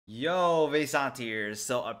Yo, Vinson here.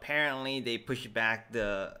 So apparently they pushed back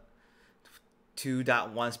the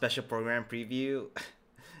 2.1 special program preview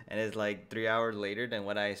and it's like 3 hours later than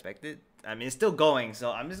what I expected. I mean, it's still going,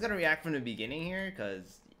 so I'm just gonna react from the beginning here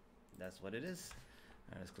because that's what it is.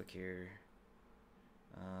 Alright, let's click here.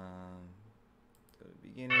 Let's go to the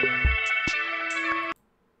beginning.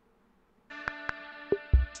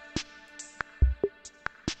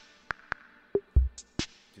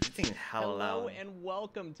 Dude, this thing is hella loud. Hello and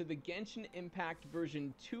welcome to the Genshin Impact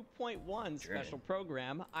version 2.1 special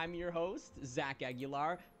program. I'm your host, Zach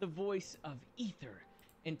Aguilar, the voice of Ether.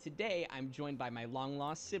 And today I'm joined by my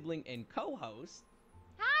long-lost sibling and co-host.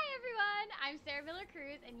 Hi everyone, I'm Sarah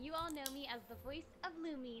Miller-Cruz and you all know me as the voice of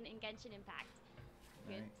Lumine in Genshin Impact.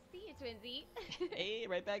 Good to see you, Twinsy. Hey,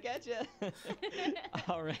 right back at you.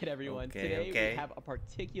 All right, everyone. Okay, Today we have a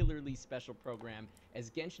particularly special program as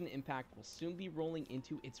Genshin Impact will soon be rolling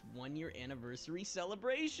into its 1-year anniversary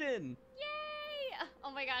celebration. Yay!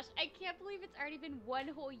 Oh my gosh, I can't believe it's already been 1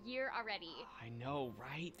 whole year already. I know,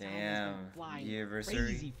 right? Damn, Time has been flying anniversary.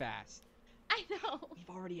 crazy fast. I know. We've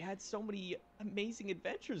already had so many amazing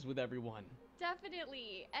adventures with everyone.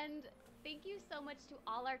 Definitely. And thank you so much to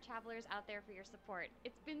all our travelers out there for your support.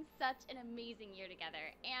 It's been such an amazing year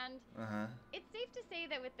together. And it's safe to say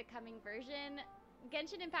that with the coming version,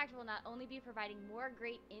 Genshin Impact will not only be providing more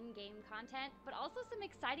great in-game content, but also some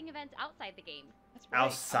exciting events outside the game. That's right.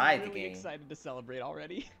 Outside I'm the really game. excited to celebrate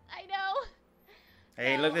already. I know.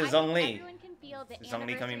 Hey, So look, there's I hope Zhong Li. everyone can feel the Is Zhong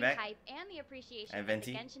Li coming anniversary back? hype and the appreciation And that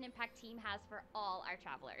the Venti? Genshin Impact team has for all our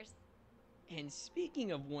travelers. And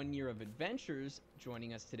speaking of 1 year of adventures,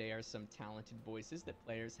 joining us today are some talented voices that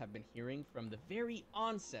players have been hearing from the very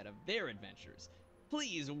onset of their adventures.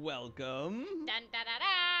 Please welcome... Dun da da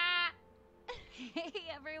da! Hey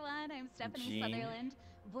everyone, I'm Stephanie Jean. Sutherland,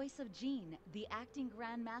 voice of Jean, the acting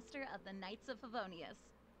grandmaster of the Knights of Favonius.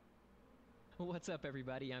 What's up,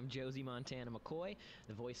 everybody? I'm Josie Montana McCoy,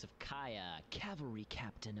 the voice of Kaya, cavalry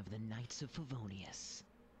captain of the Knights of Favonius.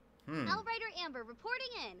 Writer Amber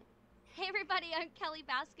reporting in. Hey everybody, I'm Kelly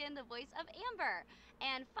Baskin, the voice of Amber.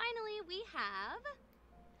 And finally we have...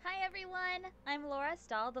 Hi everyone, I'm Laura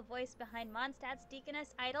Stahl, the voice behind Mondstadt's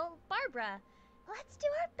Deaconess idol, Barbara. Let's do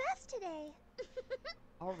our best today.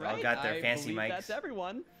 All right, got their I fancy believe mics. that's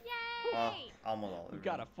everyone. Yay! Oh, almost all. We've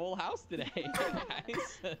got a full house today,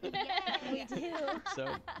 guys. We do.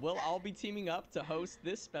 So we'll all be teaming up to host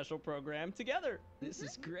this special program together. This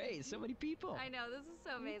is great. So many people. I know, this is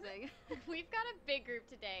so amazing. We've got a big group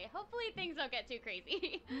today. Hopefully things don't get too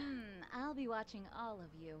crazy. I'll be watching all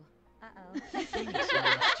of you. Uh-oh.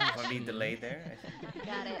 Probably delayed there. You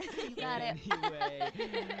got it. You got it. Anyway,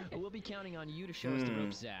 we'll be counting on you to show us the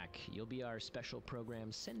ropes, Zach. You'll be our special program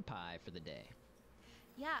senpai for the day.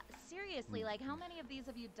 Yeah, seriously, like how many of these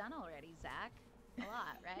have you done already, Zach? A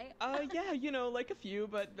lot, right? Yeah, you know, like a few,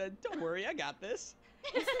 but don't worry, I got this.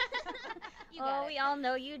 You got We all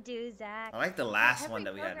know you do, Zach. I like the last Every one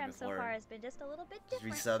that we had program so before. far has been just a little bit Just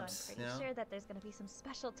different, resubs, so I'm pretty you know? sure that there's going to be some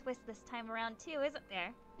special twists this time around too, isn't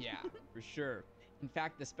there? Yeah, for sure. In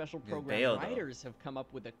fact, the special Good program bail, though. writers have come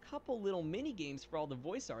up with a couple little mini games for all the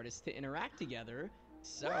voice artists to interact together.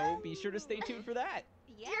 So be sure to stay tuned for that.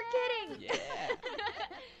 Yeah. You're kidding! Yeah.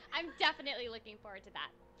 I'm definitely looking forward to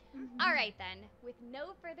that. All right then, with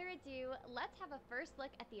no further ado, let's have a first look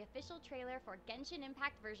at the official trailer for Genshin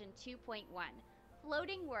Impact version 2.1,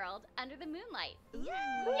 Floating World Under the Moonlight.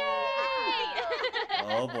 Yay!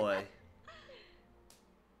 Oh boy.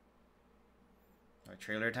 Our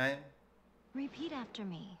trailer time? Repeat after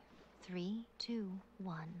me. 3, 2,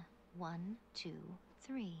 1. 1, 2,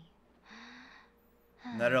 3.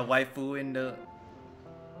 Another waifu in the...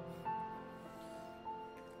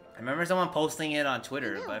 I remember someone posting it on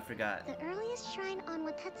Twitter, but I forgot. The earliest shrine on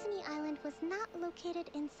Watatsumi Island was not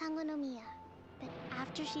located in Sangonomiya. But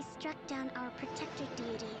after she struck down our protector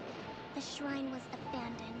deity, the shrine was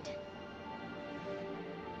abandoned.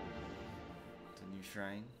 It's a new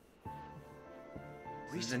shrine.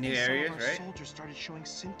 This is the Recently, new some areas, of our right? soldiers started showing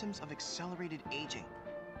symptoms of accelerated aging.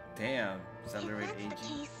 Damn. If Accelerated that's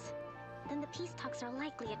the aging. case, then the peace talks are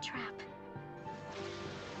likely a trap.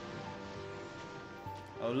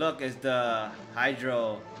 Oh look, it's the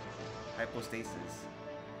hypostasis.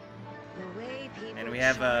 The way people And we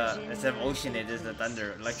have charge in instead of there ocean, it is the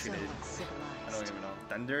thunder, so electric. I uncivilized. don't even know.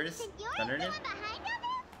 Thunders? Think you're Thunder? the one behind all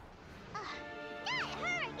this? Got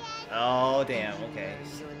her again. Oh damn, okay.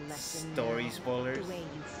 Learn your lesson Story now, spoilers. The way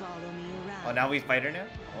you follow me around. Oh, now we fight her now?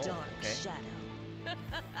 Oh, Dark okay. shadow.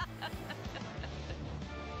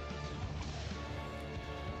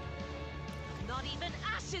 Not even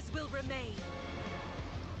ashes will remain.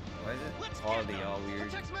 Why is it quality all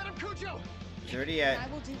weird? Madam Cujo! It's already at. I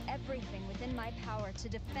will do everything within my power to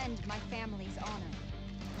defend my family's honor.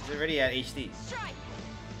 It's already at HD. Strike!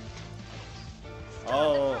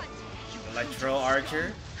 Oh, Electro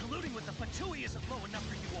Archer. Colluding with the Fatui isn't low enough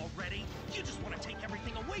for you already. You just want to take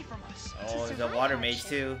everything away from us. Oh, there's a water mage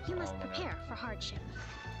too. You must Oh my prepare God. for hardship.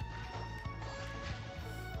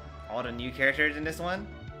 All the new characters in this one.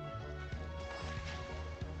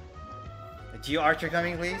 The Geo Archer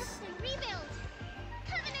coming, please. Rebuild!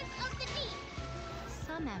 Covenant of the Deep!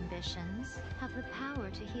 Some ambitions have the power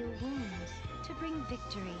to heal wounds, to bring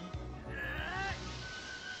victory.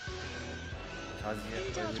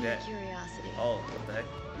 Indulge my curiosity. Oh, what the heck?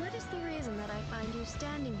 What is the reason that I find you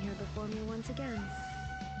standing here before me once again?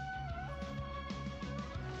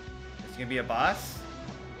 It's gonna be a boss?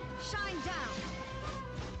 Shine down!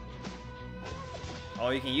 Oh,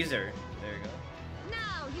 you can use her. There you go.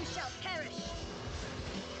 Now you shall perish!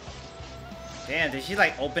 Damn, did she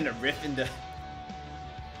like open a rift in the...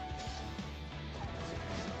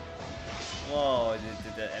 Whoa,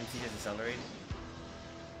 did the MC just accelerate?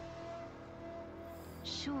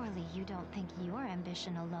 Surely you don't think your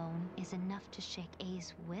ambition alone is enough to shake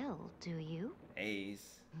A's will, do you?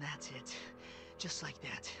 A's. That's it. Just like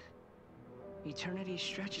that. Eternity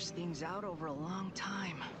stretches things out over a long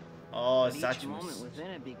time. Oh, But each such moment within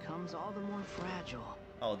it becomes all the more fragile.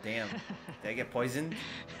 Oh, damn. Did I get poisoned?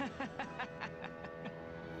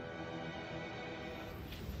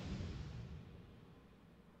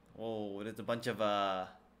 Whoa, there's a bunch of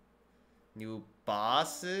new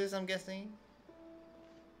bosses, I'm guessing.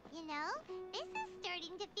 You know, this is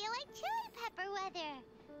starting to feel like chili pepper weather.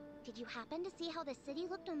 Did you happen to see how the city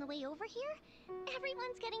looked on the way over here?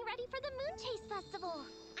 Everyone's getting ready for the Moon Chase Festival.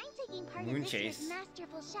 I'm taking part Moon in this Chase? year's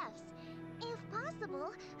Masterful Chefs. If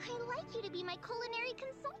possible, I'd like you to be my culinary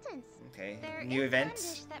consultants. Okay, There new is one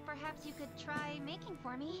events. dish that perhaps you could try making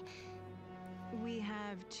for me. We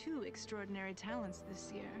have 2 extraordinary talents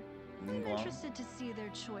this year. I'm Moonguang. interested to see their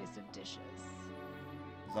choice of dishes.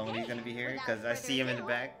 As long as he's gonna be here, Without because I further see him in the ado,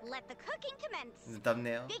 back. Let the cooking The commence.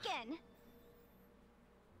 thumbnail. Begin.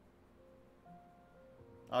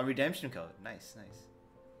 Oh, redemption code. Nice,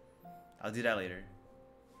 nice. I'll do that later.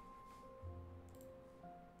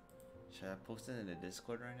 Should I post it in the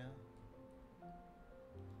Discord right now?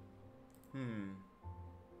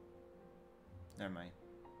 Never mind.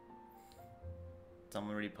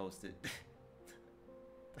 Someone already posted.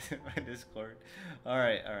 My Discord.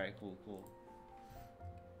 Alright, cool, cool.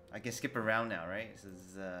 I can skip around now, right? This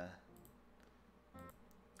is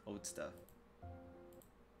old stuff.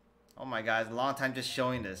 Oh my god, it's a long time just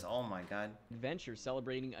showing this. Oh my god. Adventure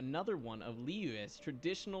celebrating another one of Liyue's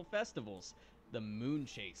traditional festivals, the Moon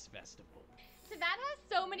Chase Festival. Savannah has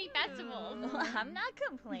so many festivals. I'm not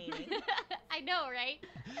complaining. I know, right?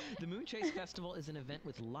 The Moon Chase Festival is an event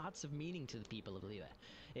with lots of meaning to the people of Liyue.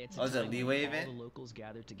 It's Oh, it's a time when Liyue all event? the locals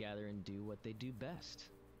gather together and do what they do best.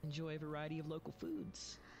 Enjoy a variety of local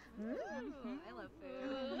foods. I love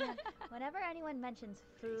food. Whenever anyone mentions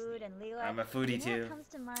food and Liyue, I'm a foodie you know too. what comes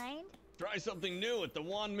to mind? Try something new at the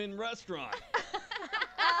Wanmin restaurant.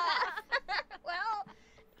 Well,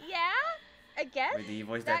 yeah, I guess Wait, did you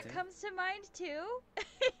voice that that too? comes to mind too.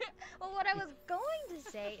 Well, what I was going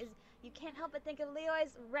to say is you can't help but think of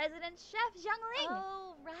Liyue's resident chef, Xiangling.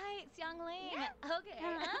 Oh, right, Xiangling. Yeah. Okay.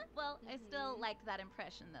 Uh-huh. Well, I still liked that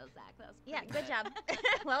impression though, Zach. That was Yeah, pretty good job.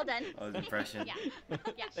 Well done. Oh, his impression. Yeah.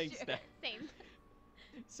 Yeah. Thanks, sure. Steph. Same.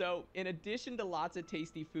 So, in addition to lots of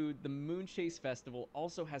tasty food, the Moon Chase Festival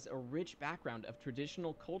also has a rich background of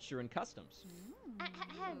traditional culture and customs.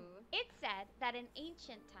 Ahem. It's said that in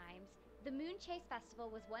ancient times, the Moon Chase Festival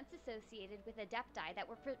was once associated with adepti that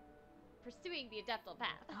were pursuing the adeptal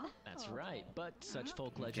path. That's right, but such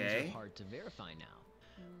folk legends Okay. are hard to verify now.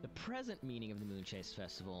 The present meaning of the Moon Chase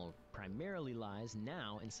Festival primarily lies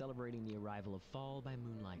now in celebrating the arrival of fall by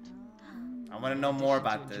moonlight. I want to know more In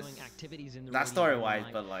addition about to this. enjoying activities in the Not radiant story-wise,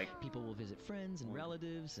 moonlight, but like, people will visit friends and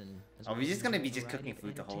relatives and as are well we as just gonna enjoy be a just variety cooking of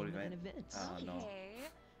food the whole entertainment event? and events. I don't know. Okay.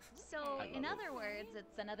 So, I in love other words,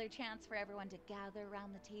 it's another chance for everyone to gather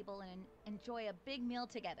around the table and enjoy a big meal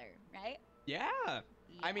together, right? Yeah.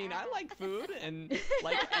 I mean, I Yeah. like food, and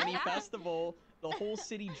like any festival, the whole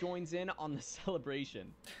city joins in on the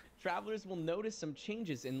celebration. Travelers will notice some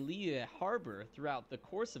changes in Liyue Harbor throughout the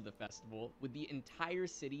course of the festival, with the entire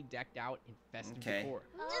city decked out in festive Okay. decor.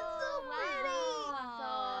 It's so pretty.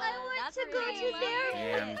 Wow. I want That's to go really to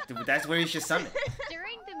there. Damn, dude, that's where you should summon.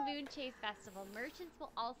 During the Moon Chase Festival, merchants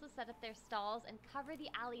will also set up their stalls and cover the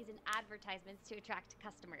alleys in advertisements to attract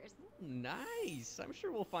customers. Nice. I'm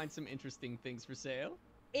sure we'll find some interesting things for sale.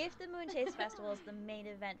 if the Moon Chase Festival is the main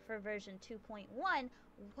event for version 2.1,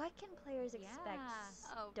 what can players expect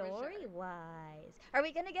story-wise? Are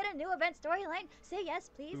we gonna get a new event storyline? Say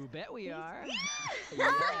yes, please. You bet we Please. are.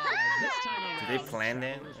 Yeah, this time around, Do they plan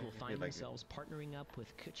that? travelers will I find feel like themselves partnering up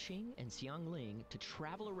with Keqing and Xiangling to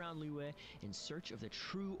travel around Liyue in search of the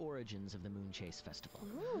true origins of the Moon Chase Festival.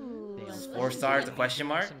 Ooh. They'll 4 stars, a be question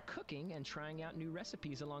doing mark? some cooking and trying out new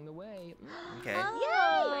recipes along the way. Okay.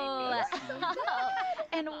 Oh.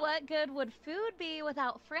 And what good would food be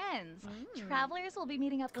without friends? Travelers will be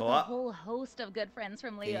meeting up with a Co-op? whole host of good friends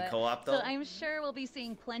from Can you Liyue. co-op So though? I'm sure we'll be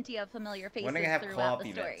seeing plenty of familiar faces When are they gonna have throughout co-op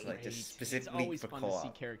the story. events? Like just It's specifically always for fun to see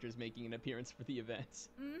co-op. characters making an appearance for the events.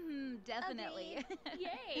 Definitely.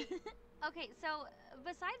 Yay! Okay, so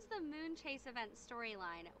besides the Moon Chase event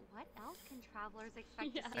storyline, what else can travelers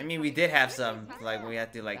expect to see? I mean, we did have some, like we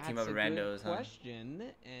had to like team up That's with a good randos, huh? question,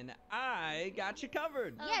 and I got you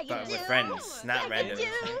covered. Yeah, you But do. with friends, not Yeah, you randos. do.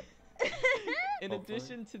 In Hopefully.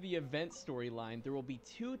 addition to the event storyline, there will be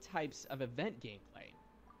 2 types of event gameplay.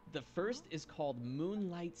 The first is called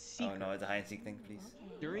Moonlight Secret. Oh no, it's a hide and seek thing, please.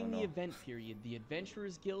 During Oh, the no. event period, the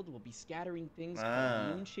Adventurers Guild will be scattering things Ah.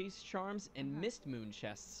 called Moon Chase charms and Mist Moon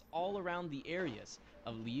chests all around the areas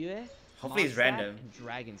of Liyue, Hopefully it's Mondstadt, random. and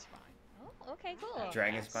Dragonspine. Oh, okay, cool.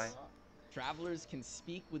 Dragon Spy. Travelers can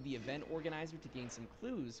speak with the event organizer to gain some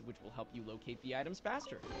clues, which will help you locate the items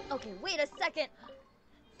faster. Okay, wait a second.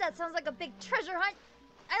 That sounds like a big treasure hunt.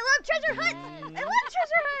 I love treasure hunts. I love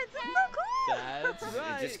treasure hunts. It's so cool. That's Is it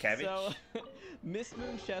right. just cabbage? So, Miss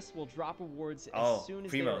Moon chests will drop rewards Oh, as soon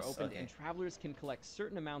as they are Primos, opened, okay. and travelers can collect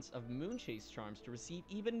certain amounts of Moon Chase charms to receive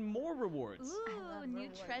even more rewards. Ooh, new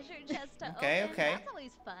treasure chest to Okay, open. okay. That's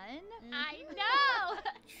always fun. I know!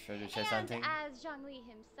 Treasure chest And hunting. as Zhongli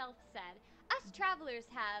himself said, us travelers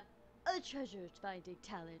have a treasure-finding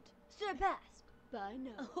talent surpassed by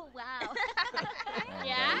none. Oh, wow.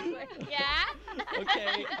 Yeah? Yeah?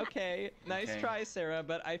 Okay. Nice Okay. try, Sarah,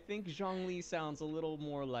 but I think Zhongli sounds a little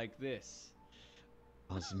more like this.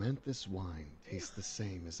 Osmanthus wine tastes the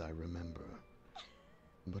same as I remember.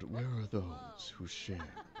 But where are those who share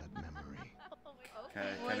that memory?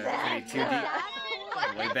 Kind of pretty too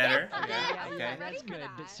deep. Way better. Yeah, Okay. that's good.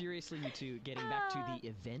 But seriously, you two, getting back to the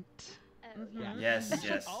event. Yeah. Yes, We should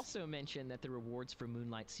yes. also mention that the rewards for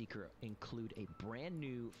Moonlight Seeker include a brand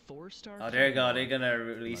new 4-star. Oh, there you go. They're gonna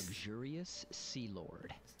release Luxurious Sea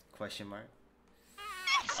Lord. question mark.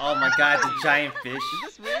 Oh my God, the giant fish.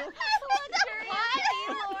 Is this real?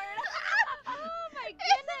 Oh my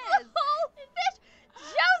goodness! Fish!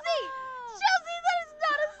 Josie! Josie, that is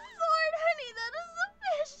not a sword, honey. That is a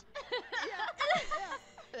fish.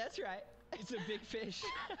 That's right. It's a big fish.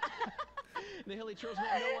 The hilly trolls won't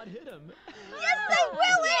know what hit him. Yes, they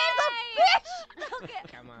will. It is a fish. Okay.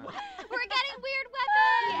 Come on. We're getting weird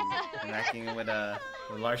weapons. Smacking with a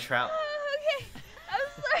large trout. Okay.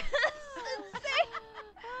 I'm sorry. That's insane.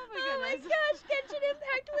 Oh my gosh, Genshin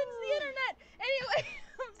Impact wins the internet. Anyway,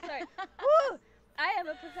 I'm sorry. Woo! I am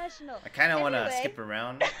a professional. I kind of want to Anyway. skip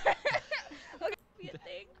around. Okay, be a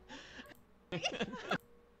thing.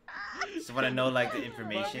 Just want to know like the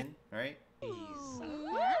information, right?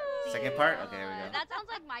 Second part? Okay, here we go. That sounds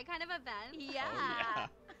like my kind of event. Yeah.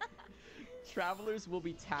 Travelers will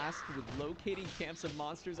be tasked with locating camps of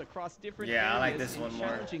monsters across different Yeah, I like areas this and one more.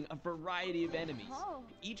 challenging a variety of enemies. Oh.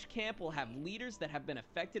 Each camp will have leaders that have been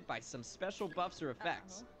affected by some special buffs or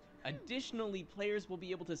effects. Additionally, players will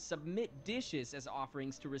be able to submit dishes as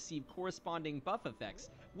offerings to receive corresponding buff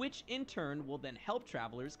effects, which in turn will then help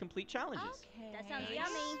travelers complete challenges. Okay. That sounds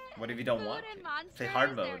yummy. What if you don't Food want and to? monsters, Play hard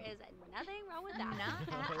there mode. is nothing wrong with that. Not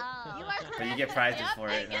at all. You are But you correct. get prizes Yep, for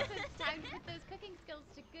I it. guess Huh? it's time to put those cooking skills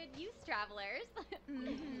to good use, travelers.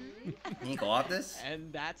 Can you go off this?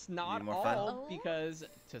 And that's not more fun? all, because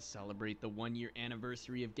to celebrate the 1-year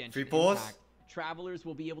anniversary of Genshin Free pulls? Impact, travelers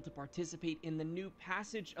will be able to participate in the new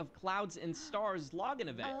Passage of Clouds and Stars login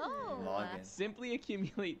event. Oh. Login. Simply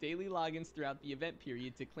accumulate daily logins throughout the event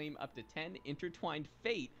period to claim up to 10 intertwined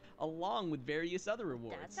fate, along with various other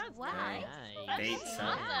rewards. That sounds Wow. nice. Nice. Bates,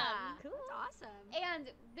 huh? Awesome. Cool. That's awesome. And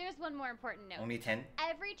there's one more important note. Only 10?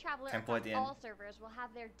 Every traveler 10 across at the end. all servers will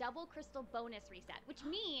have their double crystal bonus reset, which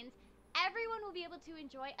means everyone will be able to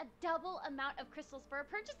enjoy a double amount of crystals for a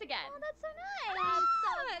purchase again. Oh, that's so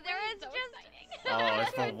nice. There is so just exciting. Oh,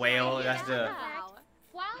 it's for whale. That's the. Wow.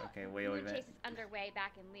 While Okay, whale Moon event. Chase is underway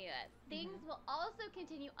back in Liyue, things will also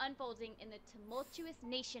continue unfolding in the tumultuous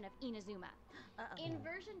nation of Inazuma. In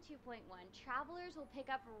version 2.1, travelers will pick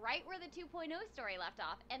up right where the 2.0 story left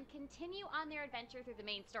off and continue on their adventure through the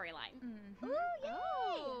main storyline. Ooh, yay.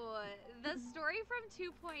 Oh, the story from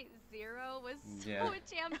 2.0 was so Yeah.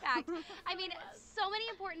 jam-packed. I mean, so many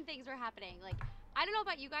important things were happening. Like, I don't know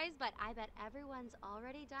about you guys, but I bet everyone's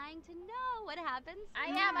already dying to know what happens.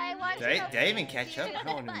 I watched Did I even catch up? I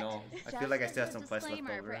don't even know. I feel like I still have some quests left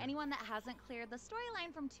Disclaimer over. for anyone that hasn't cleared the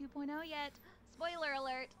storyline from 2.0 yet. Spoiler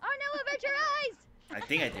alert. Oh no, avert your eyes! I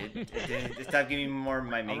think I did. It didn't. It stopped giving me more of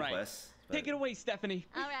my main quests. But... Take it away, Stephanie.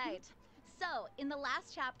 All right. So, in the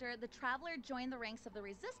last chapter, the Traveler joined the ranks of the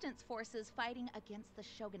Resistance forces fighting against the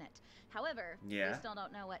Shogunate. However, we still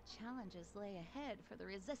don't know what challenges lay ahead for the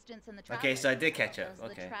Resistance and the Traveler. Okay, so I did catch up.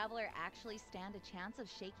 Does the Traveler actually stand a chance of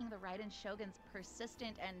shaking the Raiden Shogun's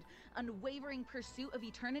persistent and unwavering pursuit of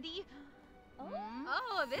eternity?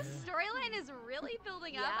 Oh, this storyline is really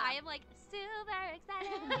building up. I am like super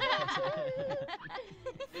excited.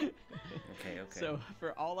 Okay. So,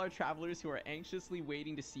 for all our travelers who are anxiously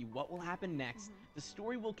waiting to see what will happen next, the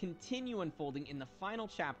story will continue unfolding in the final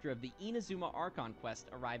chapter of the Inazuma Archon quest,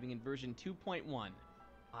 arriving in version 2.1,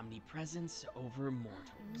 Omnipresence Over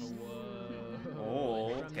Mortals.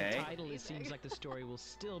 Oh, From the title, it seems like the story will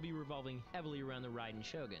still be revolving heavily around the Raiden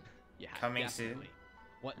Shogun. Yeah, coming definitely. soon.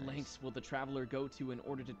 What lengths will the Traveler go to in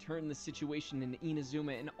order to turn the situation in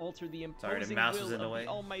Inazuma and alter the imposing will of the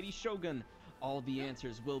almighty Shogun? All the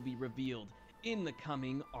answers will be revealed in the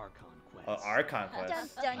coming Archon quest. Archon quest. Dun,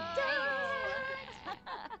 dun, dun.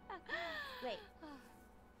 Wait,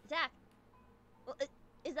 Zach. Well,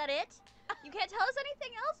 is that it? You can't tell us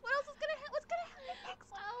anything else? What else is what's gonna happen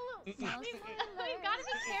next? We've got to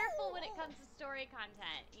be careful when it comes to story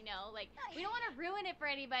content, you know? Like, we don't want to ruin it for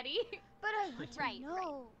anybody. But I want to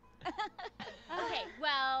know. Okay,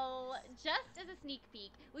 well, just as a sneak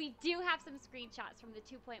peek, we do have some screenshots from the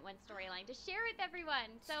 2.1 storyline to share with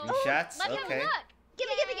everyone. So Screenshots? let's have a look. Give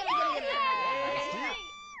me. Okay.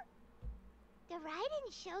 The Raiden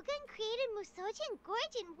Shogun created Musojin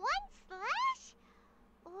Gorge in one slash?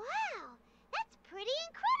 Wow, that's pretty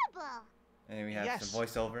incredible. And we have some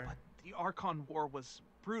voiceover. But the Archon War was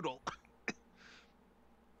brutal.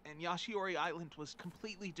 And Yashiori Island was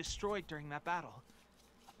completely destroyed during that battle.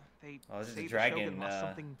 They say the Shogun lost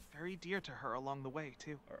something very dear to her along the way,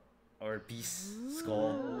 too. Or Beast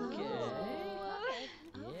Skull.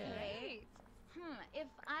 Okay. If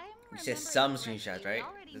I'm You said some screenshots, right?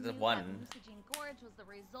 There's the one. Musojin Gorge was the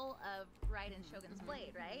result of Raiden Shogun's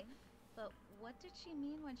blade, right? But what did she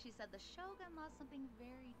mean when she said the Shogun lost something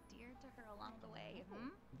very dear to her along the way?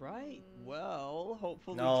 Right. Well,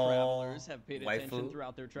 hopefully No. travelers have paid attention Waifu.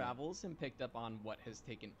 throughout their travels and picked up on what has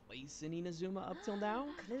taken place in Inazuma up till now.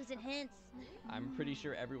 Clues and hints. I'm pretty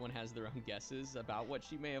sure everyone has their own guesses about what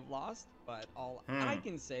she may have lost, but all I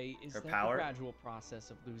can say is Her that power? the gradual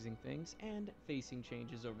process of losing things and facing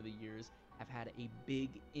changes over the years have had a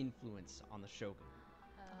big influence on the Shogun.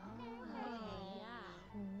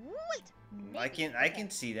 Wait. I can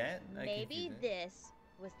see that. Maybe this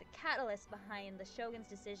was the catalyst behind the Shogun's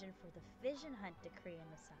decision for the Vision Hunt Decree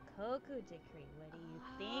and the Sakoku Decree. What do you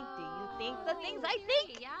think? Do you think the things I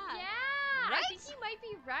think? Yeah. Right? I think you might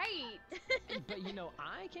be right. But you know,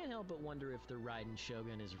 I can't help but wonder if the Raiden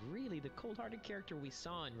Shogun is really the cold-hearted character we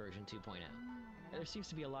saw in version 2.0. There seems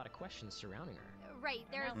to be a lot of questions surrounding her. Right,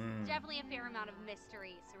 there's definitely a fair amount of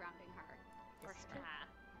mystery surrounding her. For sure.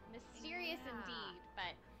 Mysterious indeed,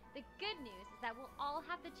 but the good news is that we'll all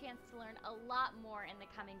have the chance to learn a lot more in the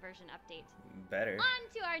coming version update. Better. On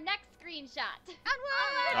to our next screenshot.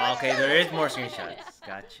 Oh, okay, there is more screenshots.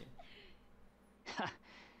 Gotcha.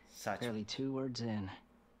 Barely 2 words in,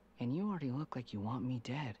 and you already look like you want me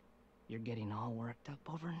dead. You're getting all worked up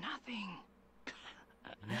over nothing.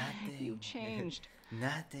 Nothing. You've changed.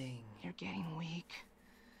 Nothing. You're getting weak.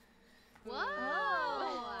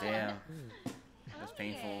 Whoa! Damn. That's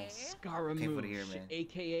painful. Scaramouche, Painful to hear, man.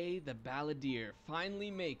 aka the Balladeer,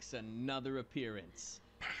 finally makes another appearance.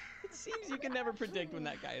 It seems you can never predict when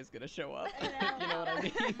that guy is gonna show up. You know what I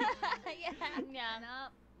mean?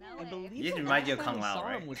 I believe He just the reminds you last of time Kung we Lao, saw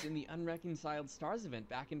him right? was in the Unreconciled Stars event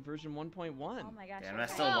back in version 1.1. Oh my gosh. Damn,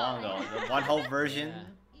 that's so long though. The one whole version.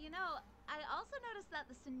 You know, I also noticed that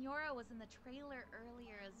the Senora was in the trailer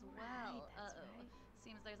earlier as well.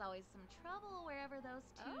 Seems there's always some trouble wherever those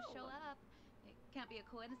two show up. It can't be a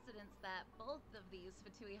coincidence that both of these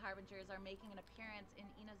Fatui Harbingers are making an appearance in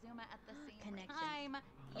Inazuma at the same time.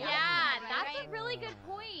 Yeah, that's a really good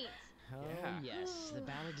point. Oh yes, the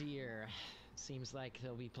Balladeer. Seems like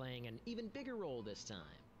he'll be playing an even bigger role this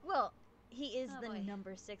time. Well, he is the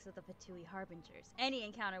number 6 of the Fatui Harbingers. Any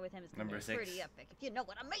encounter with him is gonna be pretty epic, if you know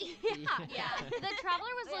what I mean. Yeah. The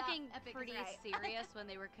Traveler was looking epic is pretty right. serious when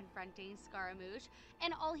they were confronting Scaramouche,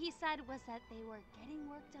 and all he said was that they were getting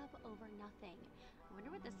worked up over nothing. I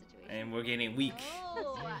wonder what the situation And we're getting weak.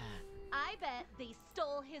 Oh, I bet they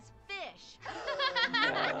stole his fish.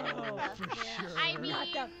 Oh, for sure. I mean, not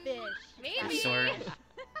the fish. Maybe. It's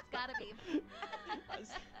gotta be.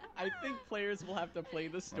 I think players will have to play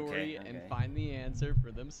the story Okay. and find the answer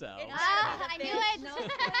for themselves. I knew it. No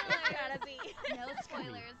spoilers. Gotta be. No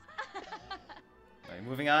spoilers. Alright,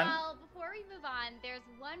 moving on. Well, before we move on, there's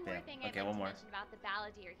one more Damn. thing I'd Okay, like one to more. mention about the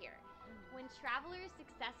Balladeer here. When travelers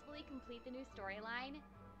successfully complete the new storyline,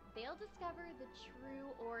 they'll discover the true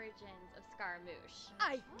origins of Scaramouche.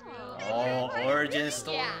 Oh, origin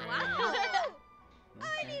story. Yeah. Wow. Okay.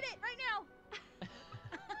 I need it right now.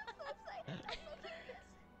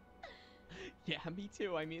 Yeah, me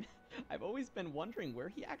too. I mean, I've always been wondering where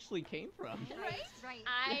he actually came from. Right.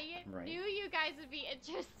 I Right. knew you guys would be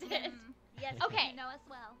interested. Yes. Okay. You know us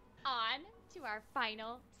well. On to our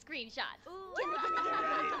final screenshot.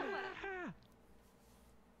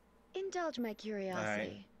 Indulge my curiosity.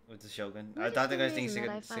 Alright, with the Shogun. What I is thought the they were going to reason sing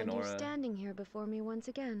that I find you Sonora. standing here before me once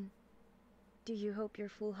again? Do you hope your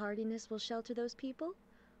foolhardiness will shelter those people?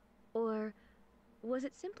 Or was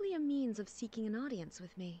it simply a means of seeking an audience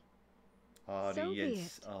with me?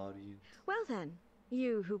 Audience. Well then,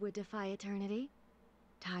 you who would defy eternity,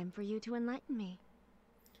 time for you to enlighten me.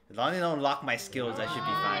 As long as they don't lock my skills, I should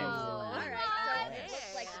be fine. All right, so it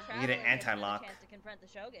looks like the You get an traveler gets anti-lock. a chance to confront the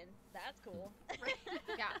Shogun. That's cool.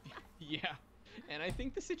 Yeah. Yeah, and I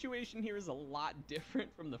think the situation here is a lot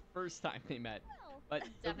different from the first time they met. But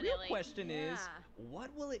the real Definitely. question is, Yeah.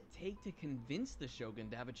 what will it take to convince the Shogun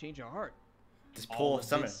to have a change of heart? Just All pull of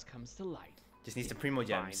summon. this comes to light. Just needs the Primo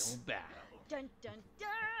Gems. Final battle. Dun dun dun.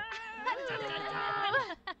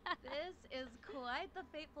 This is quite the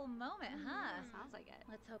fateful moment, huh? Sounds like it.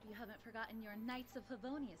 Let's hope you haven't forgotten your Knights of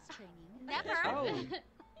Favonius training. Never. Oh,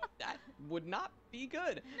 that would not be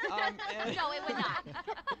good. And No, it would not.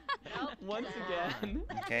 once again,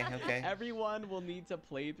 Okay. everyone will need to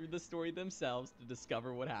play through the story themselves to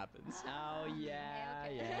discover what happens. Oh yeah,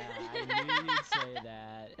 I knew you'd say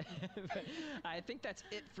that. I think that's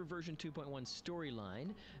it for version 2.1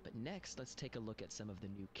 storyline. But next, let's take a look at some of the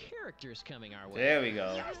new characters coming our way. There we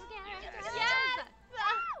go. Yes!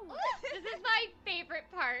 This is my favorite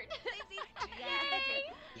part.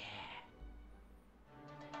 Yay!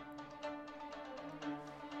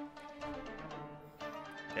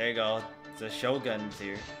 There you go. The Shogun's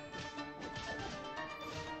here.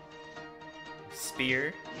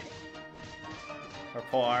 Spear. Or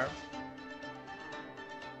polearm.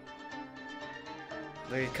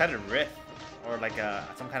 Look, he cut a rift. Or like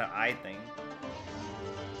some kind of eye thing.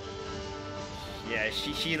 Yeah,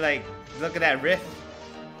 she like, look at that rift.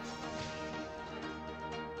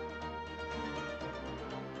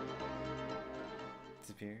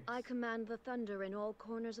 Disappear. I command the thunder in all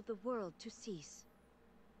corners of the world to cease.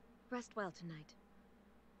 Rest well tonight.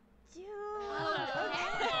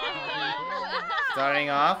 Starting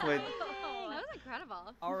off with That was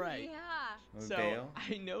incredible. All right. Yeah. So Bale.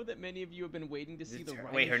 I know that many of you have been waiting to see the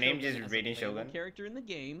Raiden Wait, her name Shogun is as a Raiden playable Shogun? character in the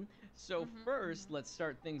game. So first, let's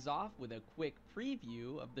start things off with a quick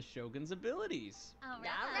preview of the Shogun's abilities. All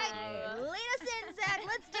Right. Lead us in, Zach.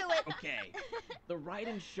 Let's do it. Okay. The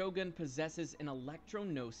Raiden Shogun possesses an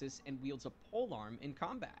electro-gnosis and wields a polearm in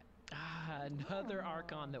combat. Ah, another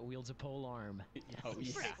Archon that wields a pole arm. Oh,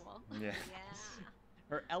 yeah. Pretty cool. Yeah.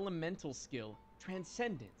 Her elemental skill,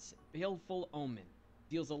 Transcendence, Baleful Omen,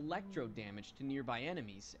 deals electro damage to nearby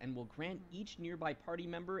enemies and will grant each nearby party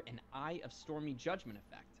member an Eye of Stormy Judgment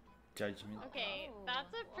effect. Judgment. Okay,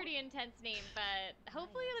 that's a pretty intense name, but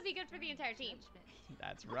hopefully it'll be good for the entire team.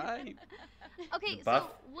 That's right. Okay, The so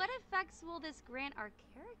buff? what effects will this grant our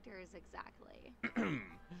characters exactly?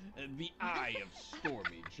 The Eye of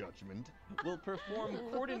Stormy Judgment will perform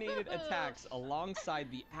coordinated attacks alongside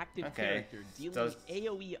the active Okay, character, dealing so it's-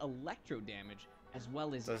 AoE electro damage as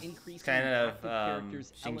well as So it's increasing kind the of, active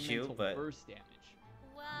character's Xingqiu, elemental but- burst damage.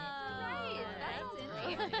 Right.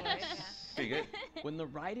 That's interesting. Pretty good. When the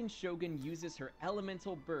Raiden Shogun uses her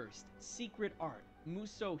elemental burst, secret art,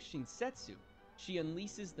 Muso Shinsetsu, she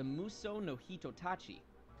unleashes the Muso no Hitotachi,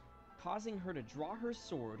 causing her to draw her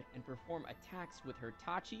sword and perform attacks with her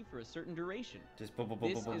tachi for a certain duration. Just boom, boom,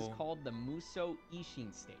 boom, This boom, boom, is boom. called the Muso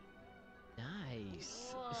Ishin state.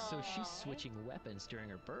 Nice. So she's switching weapons during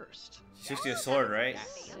her burst. She's your sword, right?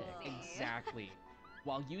 Exactly.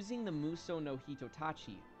 While using the Muso no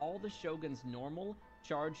Hitotachi, all the Shogun's normal,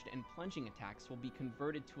 charged, and plunging attacks will be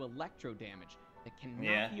converted to electro damage that cannot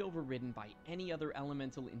Yeah. be overridden by any other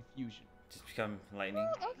elemental infusion. Just become lightning.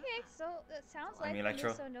 Okay, so it sounds I like mean, Electro.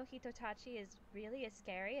 Muso no Hitotachi is really as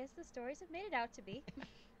scary as the stories have made it out to be.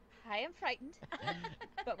 I am frightened,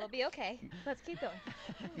 but we'll be okay. Let's keep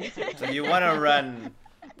going. So you want to run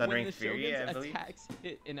When Thundering the Fury, Shogun's I believe? attacks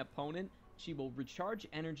hit an opponent, She will recharge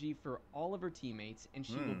energy for all of her teammates, and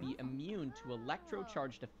she will be immune to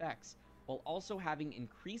electro-charged effects, while also having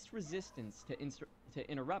increased resistance to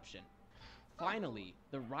interruption. Finally,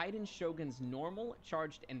 the Raiden Shogun's normal,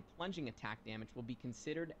 charged, and plunging attack damage will be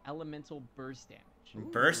considered elemental burst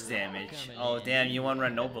damage. Burst damage? Oh, damn, you want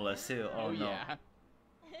Renobolus too. Oh, no. Yeah.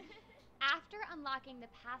 After unlocking the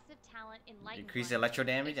passive talent Enlightened Increase One, electro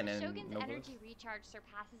damage if and the then Shogun's Nobolus? energy recharge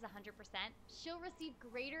surpasses 100%, she'll receive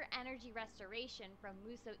greater energy restoration from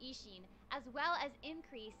Musou Ishin, as well as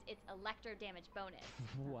increase its electro damage bonus.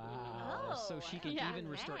 Wow. So she can even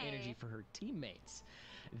restore energy for her teammates.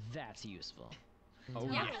 That's useful. Oh,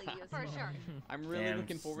 yeah, yeah. for sure. I'm really Damn,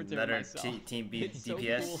 looking forward to it another myself. team It's so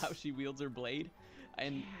DPS. cool how she wields her blade.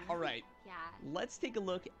 And all right, let's take a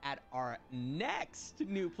look at our next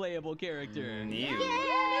new playable character. New.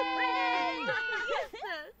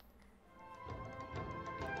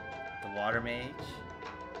 The Water Mage.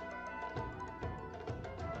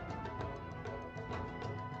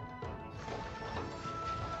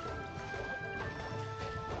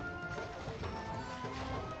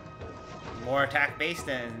 More attack based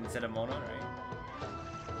than instead of Mona, right?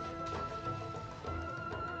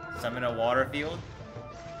 Summon a water field.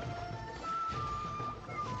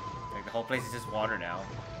 Like the whole place is just water now.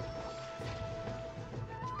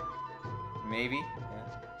 Maybe. Yeah.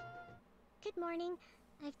 Good morning.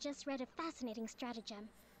 I've just read a fascinating stratagem.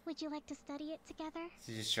 Would you like to study it together?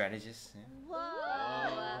 She's a strategist. Yeah. Whoa!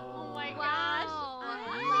 Oh my gosh!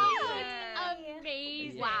 Looks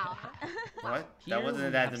amazing! Wow. What? Here That wasn't we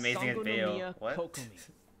that have amazing as Sango no Bayo. Miya What? Kokomi.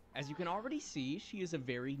 As you can already see, she is a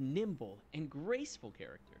very nimble and graceful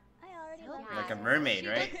character. I already So love Like her. a mermaid, She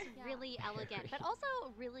right? looks really elegant, but also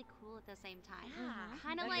really cool at the same time.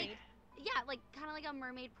 Kind of Agreed. like, kind of like a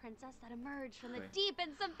mermaid princess that emerged from the Right. deep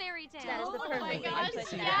in some fairy tale. That is the Oh perfect my way to gosh, put yes.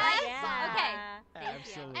 that. Okay. Yeah. Thank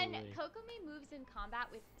Absolutely. And Kokomi moves in combat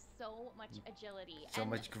with so much agility. So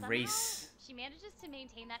and much somehow grace. She manages to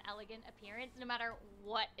maintain that elegant appearance no matter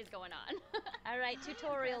what is going on. All right,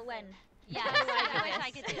 tutorial when? Yes, How do I do wish this?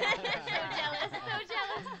 I could do that. So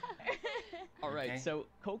jealous. All right, Okay. so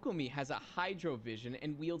Kokomi has a hydro vision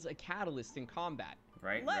and wields a catalyst in combat.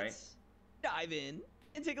 Right, Let's dive in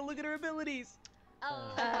and take a look at her abilities.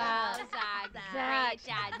 Oh, Wow. Zach. Zach, Great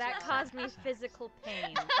dad that joke. caused me physical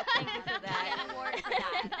pain. But thank you for Get that. an award for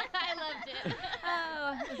that. I loved it.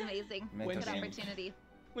 Oh, it was amazing. Mental Good damage. opportunity.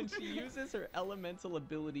 When she uses her elemental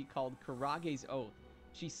ability called Karage's Oath,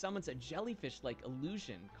 she summons a jellyfish-like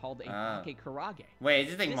illusion called a Bake Karage. Wait,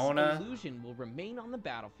 is this like This Mona? illusion will remain on the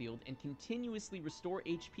battlefield and continuously restore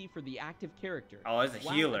HP for the active character. Oh, it's a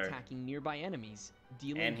while healer. attacking nearby enemies,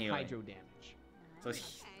 dealing And healing. hydro damage. So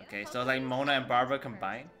okay, so like Mona and Barbara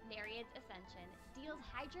combined. Myriad's Ascension deals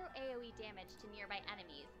hydro AoE damage to nearby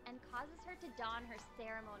enemies and causes her to don her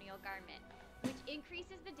ceremonial garment, which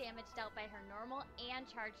increases the damage dealt by her normal and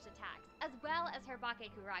charged attacks, as well as her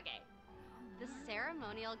Bake Kurage. The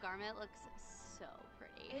ceremonial garment looks so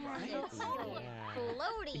pretty. It's so Yeah.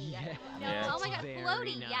 floaty. Yeah. Oh my god, Very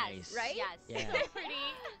floaty, nice. yes. Right? Yes. Yeah. So pretty.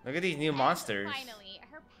 Look at these new monsters. Finally,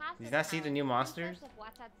 her passive Did you not see the talent, new monsters? Princess of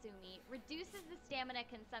Watatsumi, reduces the stamina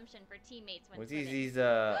consumption for teammates when What's swimming. these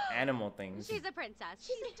animal things? She's a princess.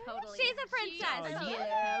 She's totally. She's a princess. Oh, Absolutely.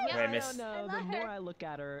 yeah, Wait, I I missed- don't know. I The love more her. I look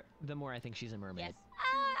at her, the more I think she's a mermaid. Yes.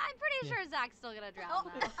 I'm pretty sure Zach's still gonna drown.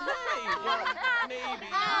 though. Maybe.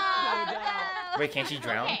 Oh, No doubt. Wait, can't she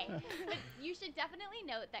drown? Okay, but you should definitely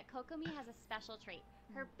note that Kokomi has a special trait.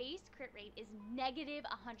 Her base crit rate is negative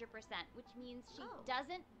 100%, which means she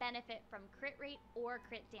doesn't benefit from crit rate or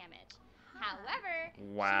crit damage. However,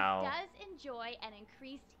 Wow. she does enjoy an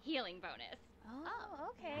increased healing bonus. Oh,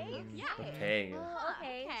 okay. Yeah. Okay. Oh,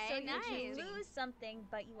 okay. So Okay, you nice. lose something,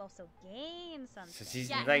 but you also gain something. So she's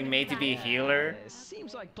Yeah, like made to be a exactly. healer. It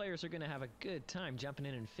seems like players are going to have a good time jumping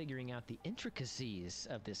in and figuring out the intricacies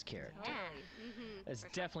of this character. Yeah. Mm-hmm. There's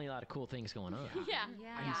definitely a lot of cool things going on. Yeah.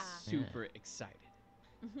 I'm super excited.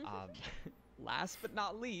 Last but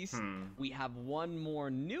not least, we have one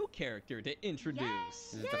more new character to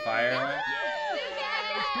introduce. Is it the fire one?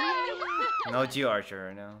 No Geo Archer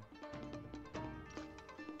right now.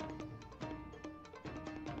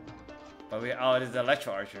 But we it is the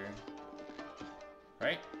Electro Archer.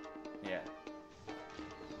 Right? Yeah.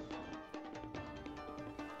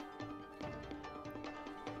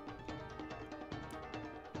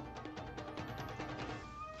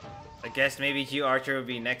 I guess maybe Geo Archer will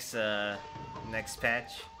be next next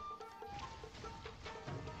patch.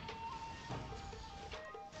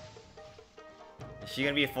 Is she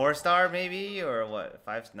gonna be a 4-star maybe, or what?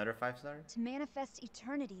 Another 5-star? To manifest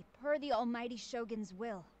eternity per the Almighty Shogun's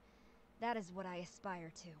will. That is what I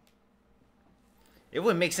aspire to. It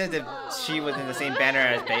would make sense if she was in the same banner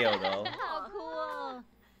as Bayo, though. Oh, cool.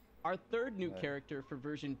 Our third new character for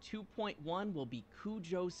version 2.1 will be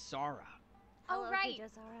Kujo Sara. Oh, Hello, right.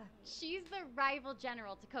 Kujo Sara. She's the rival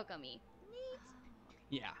general to Kokomi.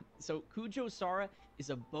 Yeah, so Kujo Sara is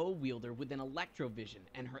a bow wielder with an electrovision,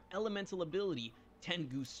 and her elemental ability,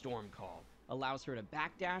 Tengu Storm Call, allows her to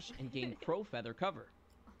backdash and gain crow feather cover.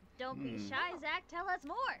 Don't be shy, Zach. Tell us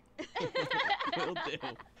more. Will do.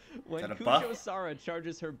 When that a Kujo buff? Sara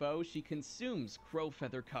charges her bow, she consumes crow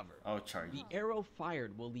feather cover. Oh, charge. The arrow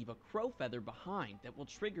fired will leave a crow feather behind that will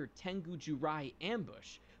trigger Tengu Jurai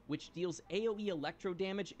Ambush, which deals AoE electro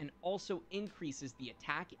damage and also increases the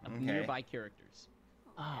attack of nearby characters.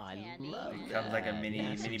 Oh, I love It that. comes like a mini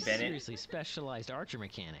Bennett. Seriously specialized archer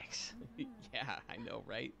mechanics. Yeah, I know,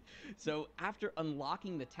 right? So after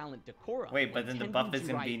unlocking the talent Decora, Wait, but then the buff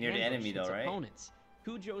isn't be near the enemy though, right? Opponents,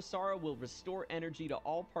 Kujo Sara will restore energy to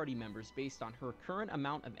all party members based on her current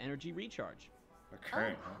amount of energy recharge.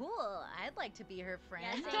 Current, Oh, cool. I'd like to be her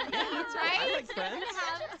friend. Yeah, that's right. I like friends.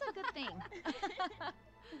 That's a good thing.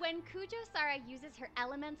 When Kujo Sara uses her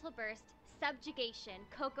elemental burst, Subjugation,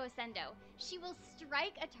 Koko Sendo, she will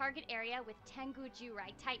strike a target area with Tengu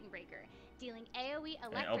Jurai Titan Breaker, dealing AoE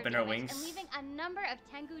electro open her damage wings. and leaving a number of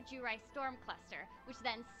Tengu Jurai Storm Cluster, which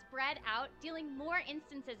then spread out, dealing more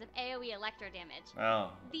instances of AoE electro damage.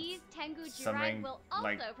 Oh. These Tengu Jurai Something will also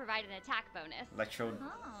like provide an attack bonus. Electro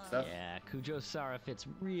stuff. Yeah, Kujo Sara fits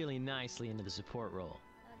really nicely into the support role.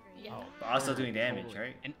 Yeah. Oh, but also doing damage,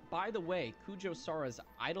 right? And by the way, Kujo Sara's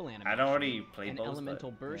idle animation I'd already played and both,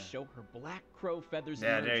 elemental but, burst show her black crow feathers.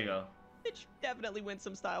 Yeah, emerging, there you go. Which definitely wins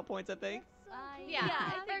some style points, I think. Yeah,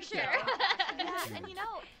 I for think sure. Yeah, and you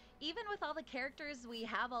know, even with all the characters we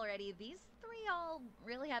have already, these three all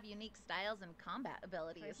really have unique styles and combat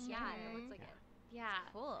abilities. Yeah, it looks like it. Yeah.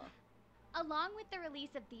 Cool. Along with the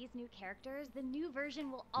release of these new characters, the new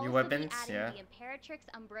version will also weapons, be adding yeah. the Imperatrix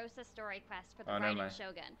Umbrosa story quest for the Oh, never Raiden mind.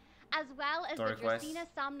 Shogun, as well as Story the quest. Dracena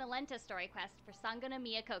Somnolenta story quest for Sangha no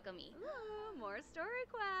Miya Kokomi. Ooh, more story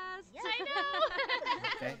quests. Yeah,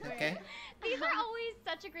 I know! Okay. These are always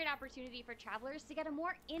such a great opportunity for travelers to get a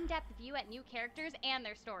more in-depth view at new characters and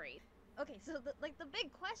their stories. Okay, so the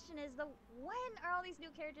big question is when are all these new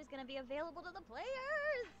characters gonna be available to the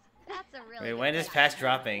players? That's a really Wait, good when is question. patch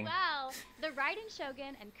dropping? Well, the Raiden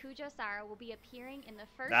Shogun and Kujo Sara will be appearing in the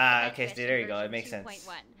first event Okay, list see, there in you go, it version makes sense.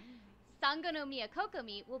 2.1. Sangha no Miya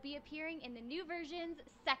Kokomi will be appearing in the new version's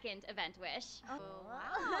second event wish. Oh,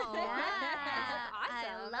 wow. Yeah.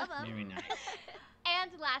 Awesome. I love them. Very nice.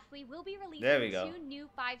 And lastly, we'll be There we releasing go. 2 new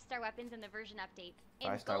 5-star weapons in the version update,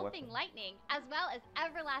 5-star Engulfing weapon. Lightning, as well as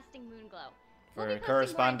Everlasting Moonglow. For We'll be posting more info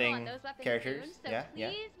corresponding on those weapons characters, soon, so yeah, please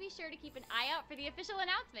yeah. be sure to keep an eye out for the official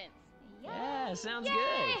announcements. Yeah, sounds Yay!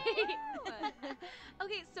 good.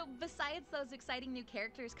 Okay, so besides those exciting new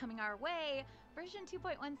characters coming our way, version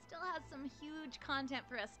 2.1 still has some huge content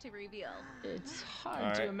for us to reveal. It's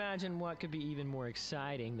hard to imagine what could be even more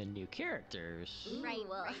exciting than new characters. Right,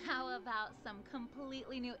 well, how about some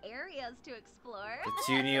completely new areas to explore? The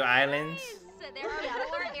 2 new islands. So there are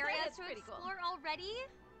 4 areas That's to pretty cool. explore already?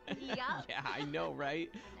 Yep. Yeah, I know,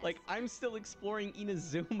 right? Like, I'm still exploring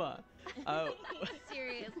Inazuma.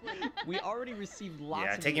 Seriously. We already received lots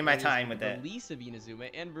Yeah, of taking new my areas time with with the that. release of Inazuma,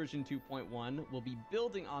 and version 2.1 will be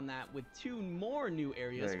building on that with 2 more new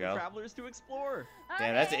areas There for you go. travelers to explore.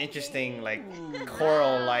 Damn, that's an interesting, like,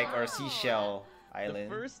 coral-like or seashell The island.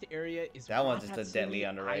 first area is That one's just the Watatsumi deadly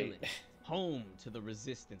on the right. Island, home to the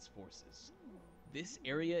resistance forces. This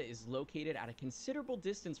area is located at a considerable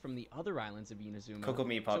distance from the other islands of Inazuma.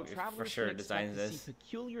 Kokomi so probably for travelers sure can expect designs to this. see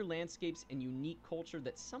peculiar landscapes and unique culture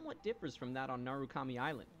that somewhat differs from that on Narukami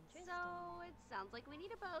Island. So it sounds like we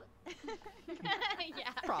need a boat.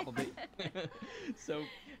 Yeah. Probably. So,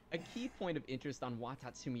 a key point of interest on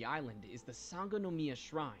Watatsumi Island is the Sangha no Miya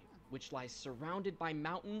Shrine, which lies surrounded by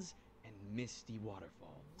mountains and misty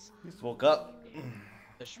waterfalls. Just woke up.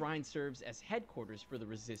 The shrine serves as headquarters for the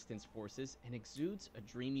resistance forces and exudes a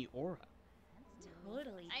dreamy aura.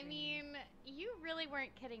 Totally. I mean, you really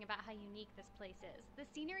weren't kidding about how unique this place is. The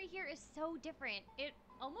scenery here is so different. It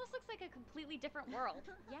almost looks like a completely different world.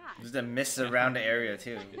 Yeah. There's the mist around the area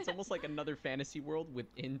too. It's almost like another fantasy world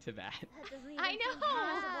within to that. I know.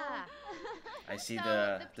 I see So,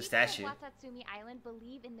 the people statue. of Watatsumi Island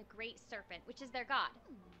believe in the Great Serpent, which is their god.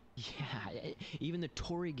 Yeah, even the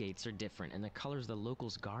torii gates are different, and the colors of the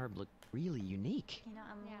locals' garb look really unique. You know,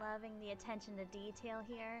 I'm loving the attention to detail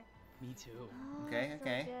here. Me too. Oh, Okay, that's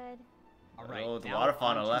okay. So good. All right, Oh, the now waterfall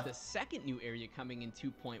on on the to left. the second new area coming in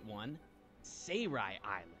 2.1, Seirai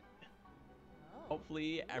Island.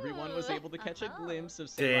 Hopefully, everyone was able to catch a glimpse of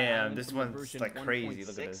Seirai Damn, Island this from the one's, version like, crazy. Look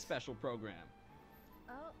at 1.6 this. special program.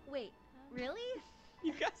 Wait, really?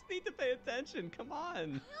 You guys need to pay attention. Come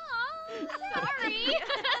on. Oh, sorry.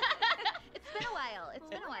 It's been a while. It's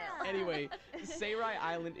been a while. Anyway, Seirai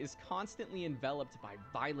Island is constantly enveloped by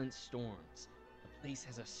violent storms. The place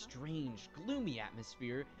has a strange, gloomy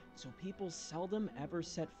atmosphere, so people seldom ever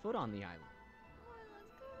set foot on the island.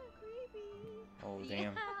 Oh,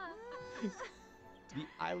 damn. The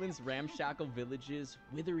island's ramshackle villages,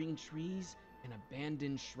 withering trees, and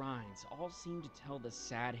abandoned shrines all seem to tell the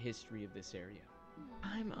sad history of this area.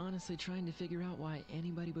 I'm honestly trying to figure out why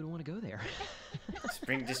anybody would want to go there.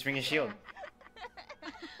 Just bring a shield.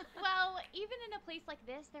 Well, even in a place like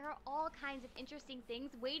this, there are all kinds of interesting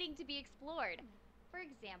things waiting to be explored. For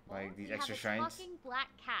example, Like these we extra have a shrines? talking black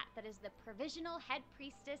cat that is the provisional head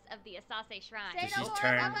priestess of the Asase Shrine. Did she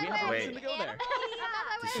turn? We have a Wait. reason to go there.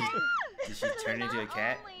 Did she turn into a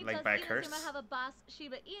cat? Only Like does by curse? Inazuma have a boss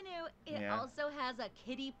Shiba Inu, it Yeah. also has a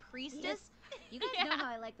kitty priestess. You guys know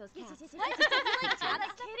how I like those cats. What? Like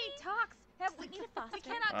the kitty talks. We need to foster. We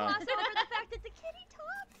cannot Oh. gloss over the fact that the kitty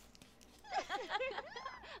talks.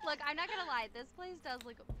 Look, I'm not gonna lie, this place does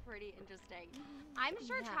look pretty interesting. I'm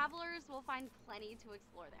sure Yeah. travelers will find plenty to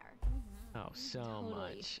explore there. Oh, so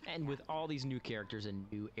Totally. much. And with all these new characters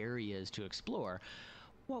and new areas to explore,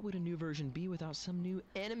 what would a new version be without some new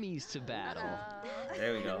enemies to battle?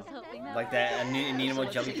 There we go. hoping that Like that animal So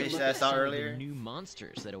let's take a jellyfish look that I at saw some of the earlier. new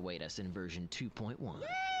monsters that await us in version 2.1.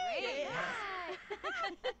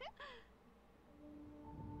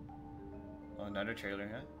 Oh, another trailer,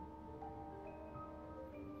 huh?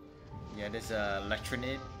 Yeah, this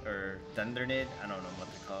Electronid or Thundernid. I don't know what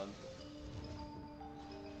they're called.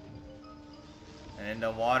 And then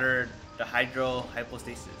the water, the hydro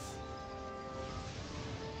hypostasis.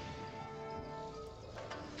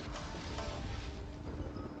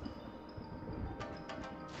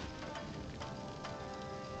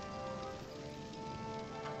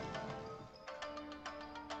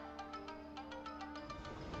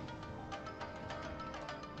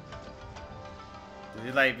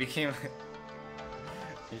 It like became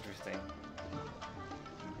interesting.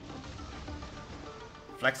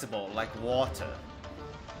 Flexible like water.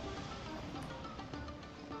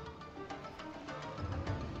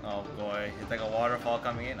 Oh boy, it's like a waterfall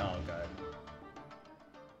coming in. Oh god.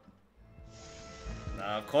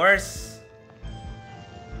 Of course.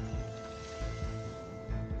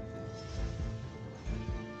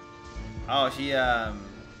 Oh, she's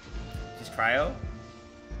cryo.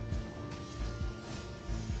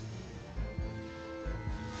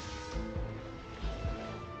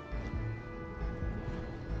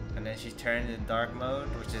 And then she's turned into dark mode,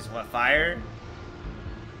 which is what, fire?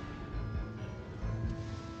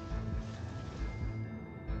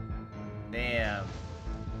 Damn.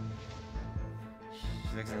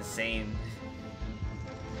 She looks insane.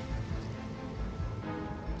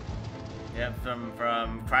 Yep, from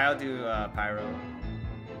cryo to pyro.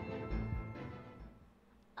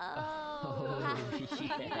 Oh,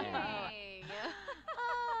 yeah.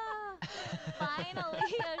 Finally,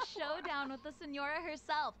 a showdown with the Senora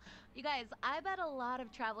herself. You guys, I bet a lot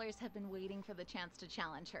of travelers have been waiting for the chance to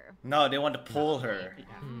challenge her. No, they want to pull her.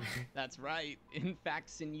 That's right. In fact,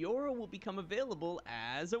 Senora will become available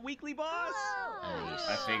as a weekly boss. Nice.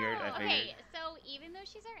 I figured. Okay, so even though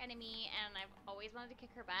she's our enemy and I've always wanted to kick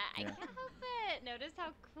her butt, I Yeah. can't help it notice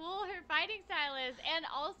how cool her fighting style is and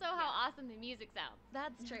also how awesome the music sounds.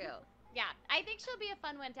 That's true. Yeah, I think she'll be a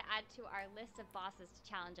fun one to add to our list of bosses to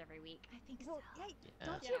challenge every week. I think Well, so. hey, Yeah.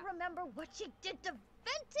 don't you remember what she did to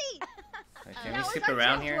Venti? Like, can we Now skip it's our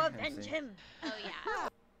around chance here? to Let's avenge see. him. Oh yeah.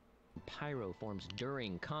 Pyro forms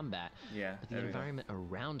during combat, Yeah, but the there we go. environment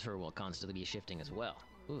around her will constantly be shifting as well.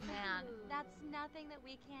 Oof. Man, That's nothing that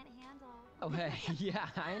we can't handle. Oh, hey, yeah,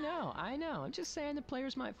 I know. I'm just saying the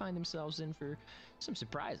players might find themselves in for some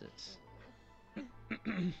surprises.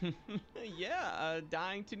 Yeah,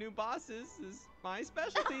 dying to new bosses is my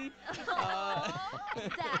specialty.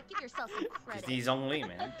 Zach, give yourself some It's credit. these only,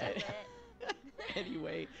 man.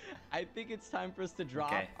 Anyway, I think it's time for us to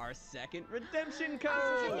drop Okay. our second redemption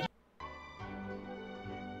code.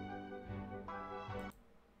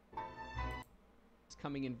 It's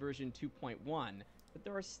coming in version 2.1, but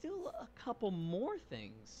there are still a couple more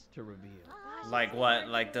things to reveal. Like what?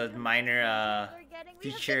 Like the minor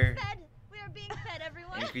feature We are being fed,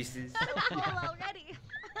 everyone. increases? So cool already.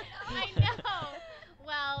 I know.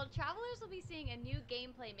 Well, travelers will be seeing a new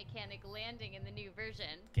gameplay mechanic landing in the new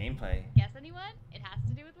version. Gameplay. Guess anyone? It has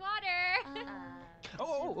to do with water.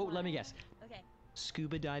 Oh, let me guess. Okay.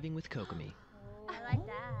 Scuba diving with Kokomi. I like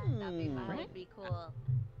that. That'd be fun. Right? Would be cool.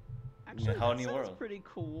 Actually, A whole that new sounds world. pretty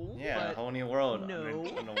cool. Yeah, a but whole new world no.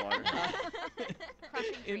 in the water.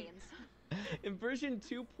 Crushing In- dreams. In version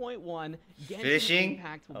 2.1, Genshin Fishing?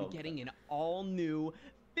 Impact will be getting an all-new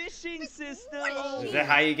fishing system. Is that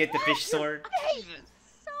how you get the fish sword?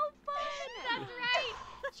 So fun! That's right!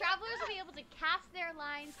 Travelers will be able to cast their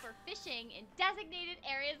lines for fishing in designated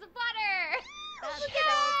areas of water!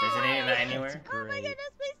 There's an internet anywhere? Oh my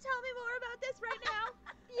goodness, please tell me more about this right now.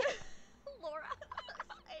 Laura, I'm so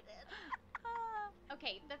excited.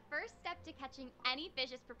 Okay, the first step to catching any fish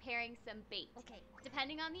is preparing some bait. Okay.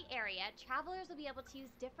 Depending on the area, travelers will be able to use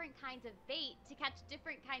different kinds of bait to catch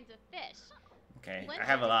different kinds of fish. Okay, Once I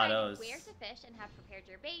have a lot of those. Where to fish and have prepared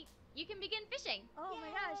your bait, you can begin fishing. Oh my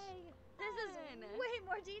gosh. This is way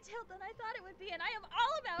more detailed than I thought it would be, and I am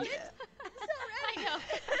all about it. I'm so ready. I know.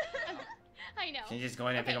 I know. Can you just go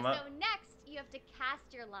in and pick them up? So next, you have to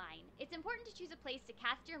cast your line. It's important to choose a place to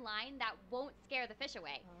cast your line that won't scare the fish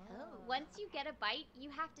away. Once you get a bite, you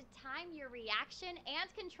have to time your reaction and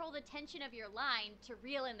control the tension of your line to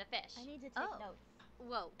reel in the fish. I need to take notes.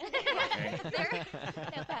 Whoa. Notepad,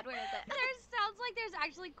 where is it? There sounds like there's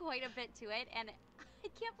actually quite a bit to it, and I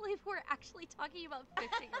can't believe we're actually talking about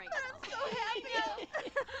fishing right now. I'm so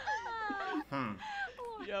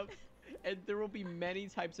happy. Yep. And there will be many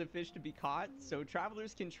types of fish to be caught, so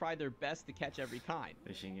travelers can try their best to catch every kind.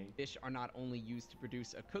 Fish are not only used to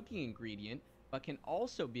produce a cooking ingredient, but can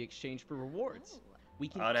also be exchanged for rewards. We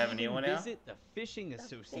can even visit the Fishing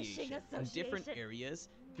Association in different areas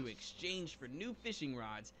to exchange for new fishing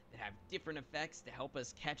rods that have different effects to help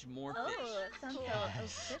us catch more fish. Oh, that sounds so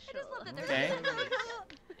official. I just love that there's Okay. I'm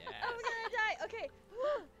gonna die. Okay.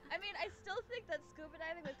 Whew. I mean, I still think that scuba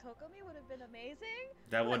diving with Kokomi would have been amazing.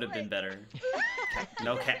 That would have been better.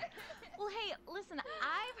 No cat. Well, hey, listen,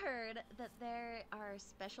 I've heard that there are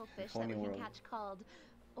special fish that Pony we can World. catch called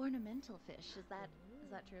ornamental fish. Is that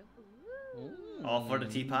true? All for the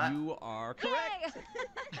teapot? You are correct.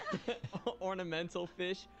 Ornamental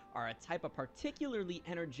fish are a type of particularly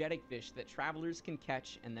energetic fish that travelers can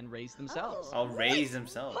catch and then raise themselves. I'll raise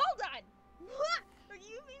themselves. Hold on. What?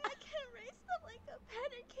 You mean I can raise them like a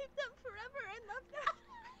pet and keep them forever? I love that.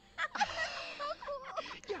 So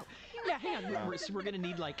cool. Yeah, hang on. We're gonna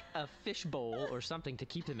need like a fish bowl or something to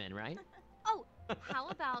keep them in, right? Oh, how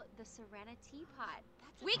about the Serenity Pot?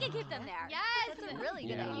 We can keep them there. Yes! That's a really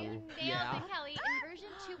good You idea. nailed it, Kelly. In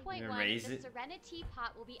version 2.1, raise the it? Serenity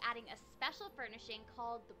Pot will be adding a special furnishing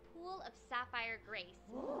called the Pool of Sapphire Grace.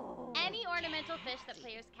 Any ornamental fish that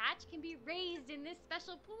players catch can be raised in this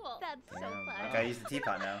special pool. That's so fun. I gotta use the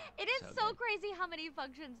teapot now. It is so crazy how many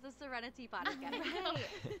functions the Serenity Pot is getting.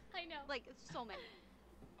 I know. Like, so many.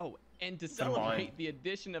 Oh, and to Come on. celebrate the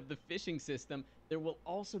addition of the fishing system, there will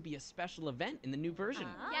also be a special event in the new version.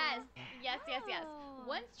 Yes.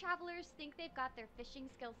 Once travelers think they've got their fishing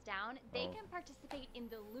skills down, they can participate in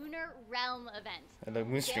the Lunar Realm event. And the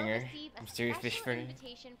Moonstringer, They'll receive a mysterious fish special friend.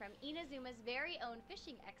 invitation from Inazuma's very own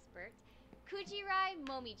fishing expert, Kujirai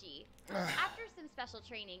Momiji. After some special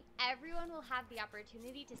training, everyone will have the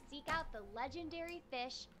opportunity to seek out the legendary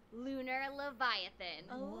fish, Lunar Leviathan.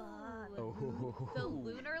 The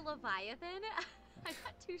Lunar Leviathan? I'm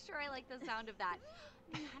not too sure I like the sound of that.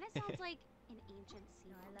 It kind of sounds like an ancient sea.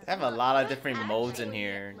 They have a lot of different modes in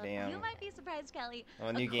here. Damn. You might be surprised, Kelly. Oh,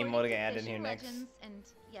 new game According mode to get added in here fishing next. Legends, and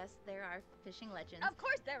yes, there are fishing legends. Of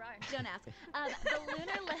course there are. Don't ask. The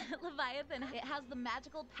Lunar Leviathan, it has the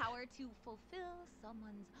magical power to fulfill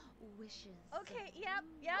someone's wishes. Okay, yep.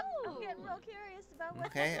 I'm getting real curious about what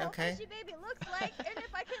Okay, this little okay. fishy baby looks like, and if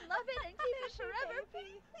I can love it and keep it forever,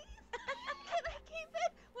 please. Can I keep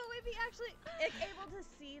it? Will we be actually able to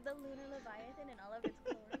see the Lunar Leviathan in all of its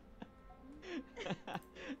glory?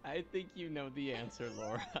 I think you know the answer,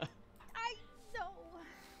 Laura. I know.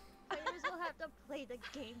 Players will have to play the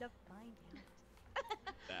game to find out.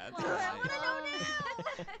 That's Well, I right. wanna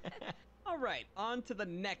know now. All right, on to the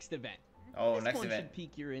next event. Oh, this next one event. should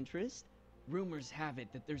pique your interest. Rumors have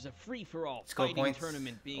it that there's a free-for-all Skill fighting points.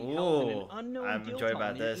 tournament being held in an Ooh, unknown I'm guild enjoyed hall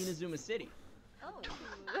about near this. Inazuma City. Oh.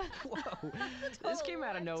 Whoa, this came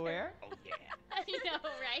out of nowhere. Oh yeah. I know,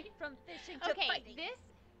 right? From fishing to Okay, fighting. this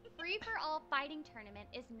free-for-all fighting tournament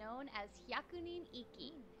is known as Hyakunin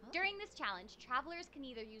Iki. During this challenge, travelers can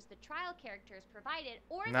either use the trial characters provided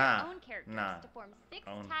or their own characters to form 6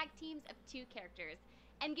 tag teams of 2 characters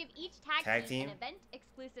and give each tag team an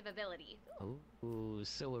event-exclusive ability. Oh,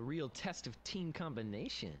 so a real test of team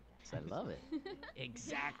combinations. I love it.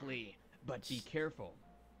 Exactly. But be careful.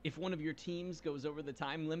 If one of your teams goes over the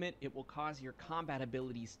time limit, it will cause your combat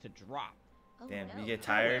abilities to drop. Damn, you get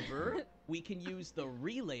tired. However, we can use the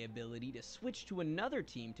relay ability to switch to another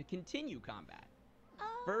team to continue combat.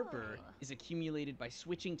 Fervor is accumulated by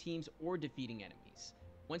switching teams or defeating enemies.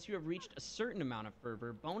 Once you have reached a certain amount of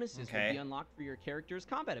fervor, bonuses will be unlocked for your character's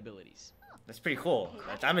combat abilities. That's pretty cool.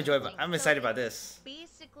 Okay, I'm excited about this.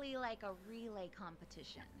 Basically like a relay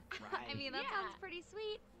competition. Right. I mean, that sounds pretty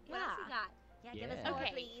sweet. What else you got? Yeah, give us more,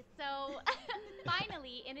 Okay, please. so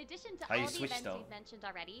finally, in addition to How you all the switch, events though? we've mentioned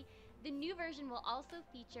already, the new version will also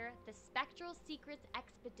feature the Spectral Secrets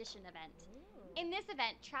Expedition event. In this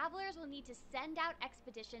event, travelers will need to send out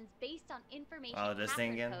expeditions based on information this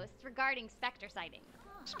thing Catherine again? posts regarding Spectre sightings.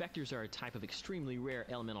 Spectres are a type of extremely rare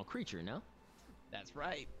elemental creature, no? That's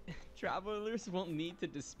right. Travelers will need to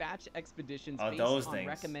dispatch expeditions Oh, based those on things.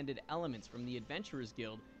 recommended elements from the Adventurers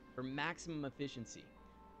Guild for maximum efficiency.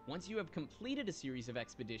 Once you have completed a series of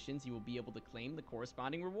expeditions, you will be able to claim the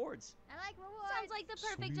corresponding rewards. I like rewards. Sounds like the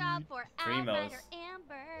perfect job for Primos. Outrider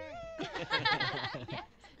Amber. Yes.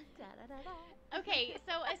 Okay,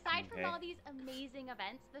 so aside from Okay. all these amazing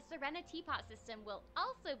events, the Serena Teapot system will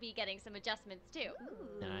also be getting some adjustments too.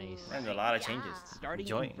 Nice. There's a lot of changes. Starting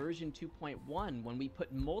Enjoying. in version 2.1, when we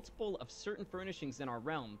put multiple of certain furnishings in our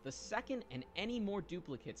realm, the second and any more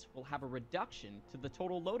duplicates will have a reduction to the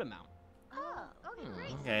total load amount. Oh, okay,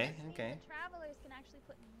 great. Okay, So that means okay. the travelers can actually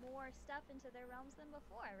put more stuff into their realms than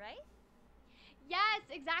before, right? Yes,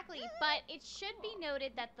 exactly. But it should be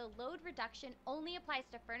noted that the load reduction only applies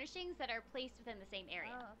to furnishings that are placed within the same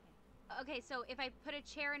area. Oh, okay, so if I put a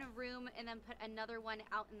chair in a room and then put another one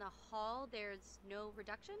out in the hall, there's no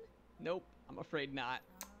reduction? Nope, I'm afraid not.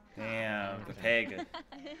 Damn, the peg.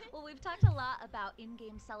 Well, we've talked a lot about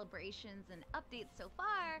in-game celebrations and updates so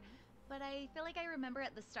far, but I feel like I remember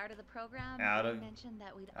at the start of the program you mentioned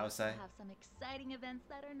that we'd outside. also have some exciting events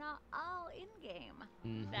that are not all in-game.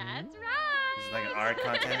 That's right. Is it like an art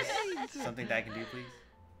contest? Something that I can do, please?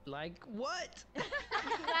 Like what?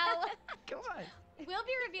 Well, Come on. we'll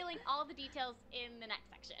be revealing all the details in the next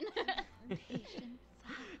section.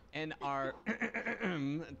 And our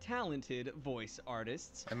talented voice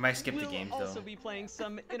artists I might skip the will games, also though. be playing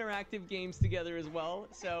some interactive games together as well.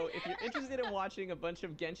 So if you're interested in watching a bunch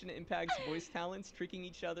of Genshin Impact's voice talents tricking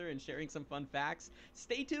each other and sharing some fun facts,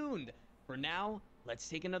 stay tuned. For now, let's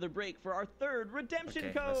take another break for our third redemption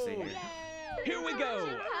Okay, let's see code. here. Here we go.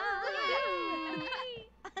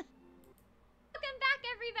 Welcome back,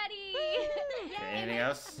 everybody! Okay, anything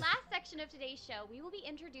else? Last section of today's show, we will be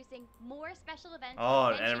introducing more special events. Oh,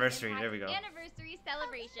 of Genshin anniversary, there we Impact's go. Anniversary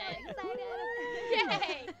celebration.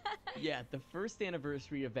 Yay! Yeah, the first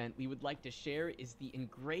anniversary event we would like to share is the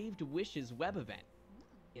Engraved Wishes web event.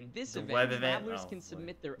 In this The event, web event? travelers Oh, can boy.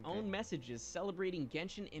 submit their own messages celebrating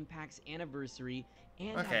Genshin Impact's anniversary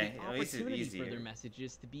and Okay, have at the least it's opportunity for easier. their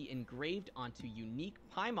messages to be engraved onto unique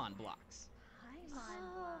Paimon blocks. Paimon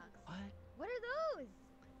blocks. What? What are those?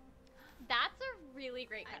 That's a really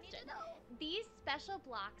great question. These special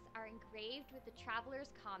blocks are engraved with the traveler's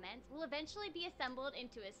comments, will eventually be assembled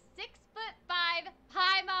into a 6'5"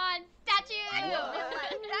 Paimon statue! That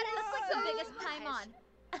looks like the biggest Paimon.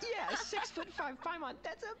 Yeah, 6'5" Paimon.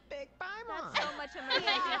 That's a big Paimon. That's so much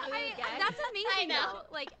amazing food, guys. That's amazing, I know. though.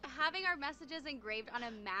 Like, having our messages engraved on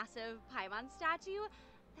a massive Paimon statue,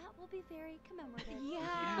 that will be very commemorative.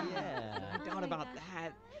 Yeah, no doubt my about gosh.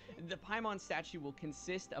 that. The Paimon statue will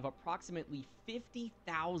consist of approximately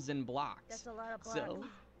 50,000 blocks. That's a lot of blocks. So,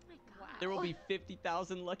 there will be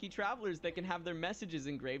 50,000 lucky travelers that can have their messages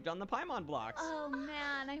engraved on the Paimon blocks. Oh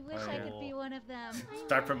man, I wish I could be one of them.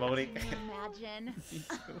 Start promoting. Can you imagine?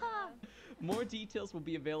 More details will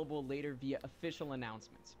be available later via official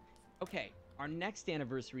announcements. Okay, our next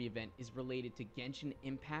anniversary event is related to Genshin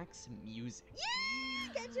Impact's music.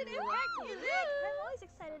 Genshin Impact music! I'm always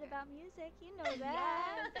excited about music, you know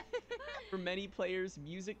that. For many players,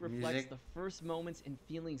 music reflects Music. the first moments and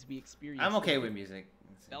feelings we experience. I'm okay with music.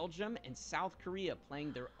 Belgium and South Korea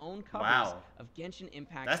playing their own covers Wow. of Genshin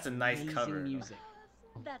Impact's That's a nice amazing cover. music.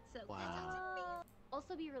 That's so Wow.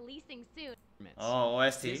 Also be releasing soon. Oh,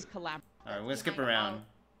 OST? This collab. Alright, we're gonna skip around.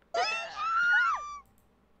 Okay,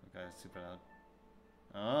 it's super loud.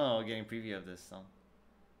 Oh, getting preview of this song.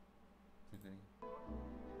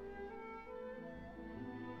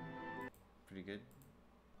 Pretty good.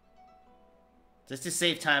 Just to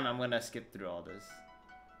save time, I'm gonna skip through all this.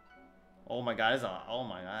 Oh my god, oh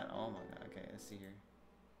my god, oh my god. Okay, let's see here.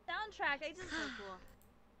 Soundtrack, I just so cool.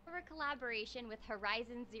 For collaboration with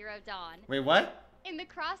Horizon Zero Dawn. Wait, what? In the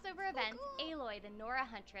crossover event, Aloy, the Nora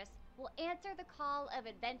Huntress, will answer the call of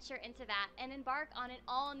adventure into that and embark on an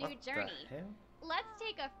all-new What the journey. hell? Let's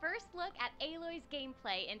take a first look at Aloy's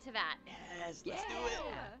gameplay into that. Yes, let's do it.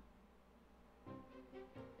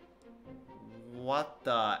 What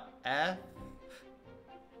the F?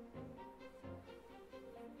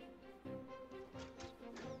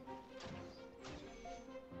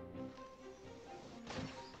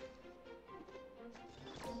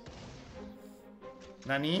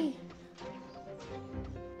 Nani?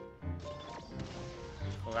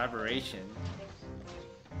 Collaboration.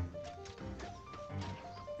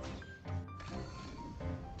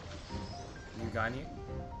 You got you?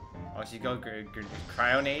 Oh, she go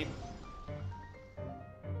Cryonade.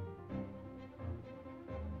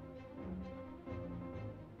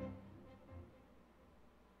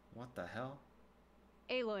 What the hell?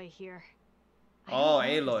 Aloy here. Oh,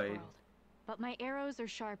 Aloy. But my arrows are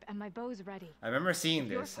sharp and my bow's ready. I remember seeing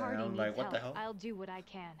If your this, and party I'm like, needs what the help, hell? I'll do what I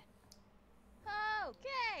can.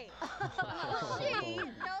 Okay. Wow. She knows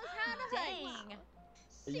how to hang.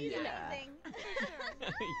 She's amazing.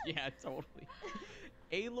 Yeah, totally.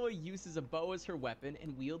 Aloy uses a bow as her weapon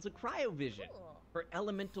and wields a cryovision. Her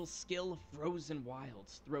elemental skill, Frozen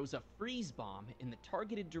Wilds, throws a freeze bomb in the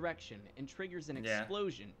targeted direction and triggers an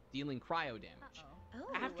explosion, dealing cryo damage.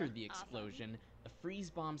 After the explosion, the freeze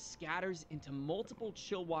bomb scatters into multiple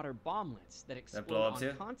chill water bomblets that explode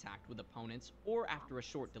on contact with opponents or after a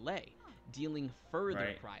short delay, dealing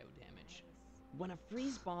further cryo damage. When a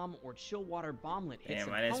freeze bomb or chill water bomblet hits an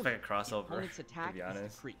opponent, the opponent's attack is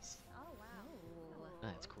decreased. Oh wow.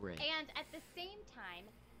 That's great. And at the same time,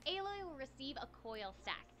 Aloy will receive a coil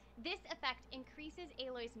stack. This effect increases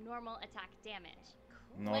Aloy's normal attack damage.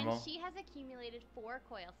 When she has accumulated 4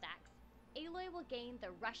 coil stacks, Aloy will gain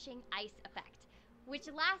the rushing ice effect, which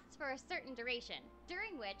lasts for a certain duration,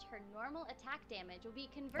 during which her normal attack damage will be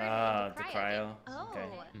converted into cryo. Okay.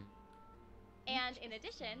 And in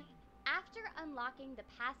addition, after unlocking the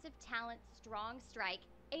passive talent Strong Strike,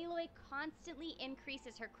 Aloy constantly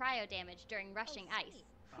increases her cryo damage during rushing ice.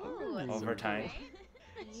 Over time.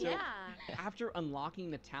 So, after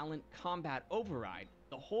unlocking the talent Combat Override,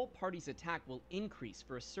 the whole party's attack will increase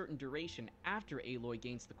for a certain duration after Aloy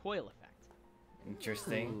gains the coil effect.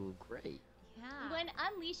 Interesting. Ooh, great. When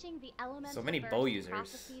unleashing the elemental So many burst bow users.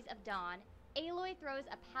 Prophecies of Dawn, Aloy throws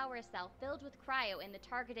a power cell filled with cryo in the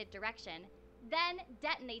targeted direction, then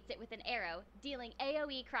detonates it with an arrow, dealing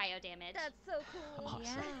AoE cryo damage. That's so cool. Awesome.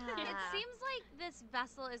 Yeah. It seems like this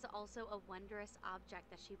vessel is also a wondrous object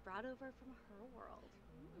that she brought over from her world.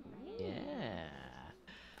 Yeah.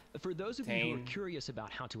 For those of you who are curious about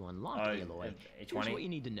how to unlock Aloy, here's what you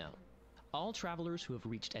need to know. All travelers who have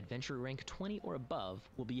reached adventure rank 20 or above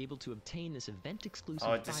will be able to obtain this event-exclusive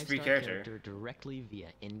 5-star character directly via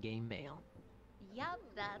in-game mail. Yep,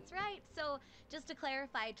 that's right. So, just to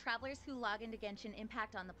clarify, travelers who log into Genshin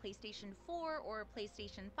Impact on the PlayStation 4 or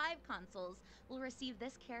PlayStation 5 consoles will receive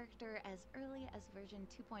this character as early as version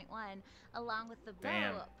 2.1, along with the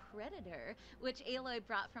bow Predator, which Aloy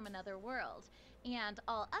brought from another world. And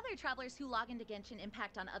all other travelers who log into Genshin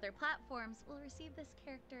Impact on other platforms will receive this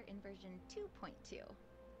character in version 2.2.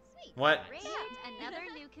 Sweet. What? Great. Another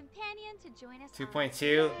new companion to join us.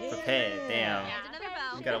 2.2? Prepare. Damn. And another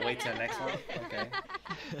bow. You gotta wait till the next one? Okay.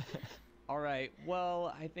 Alright,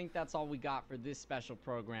 well, I think that's all we got for this special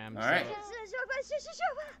program. Alright.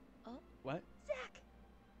 Oh, what? Zach!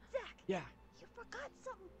 Yeah. You forgot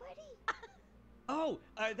something, buddy. Oh,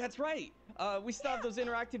 that's right. We still have those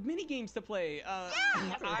interactive mini games to play.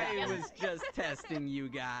 I was just testing you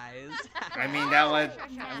guys. I mean, that was...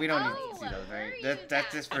 We don't need to see those, right?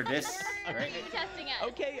 That's just for this, right? Testing us.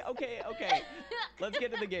 Okay. Let's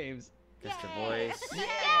get to the games. Just the boys.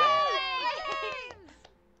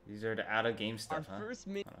 These are the out-of-game stuff, Our first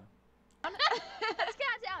mini... Let's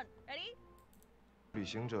count down. Ready? 旅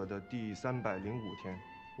行者的第305天，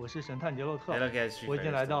我是神探杰洛特 They look at Street 我已经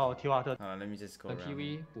Fighter 来到 stuff. 提瓦特 Let me just go around.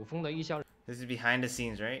 TV 捕风的异象。 This is behind the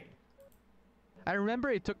scenes, right? I remember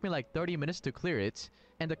it took me like 30 minutes to clear it,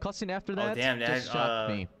 and the cutscene after that just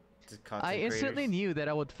shocked me. I instantly knew that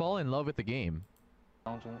I would fall in love with the game.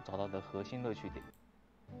 当中找到的核心乐趣点，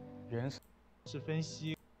人是分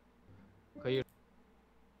析，可以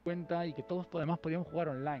cuenta y que todos además podíamos jugar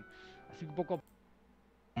online. Así que poco.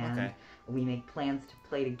 Okay. We make plans to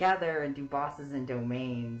play together and do bosses and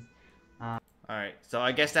domains. Alright, so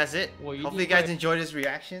I guess that's it. Hopefully you guys enjoyed this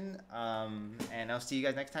reaction. And I'll see you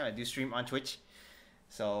guys next time. I do stream on Twitch.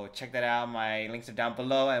 So check that out. My links are down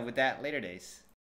below. And with that, later days.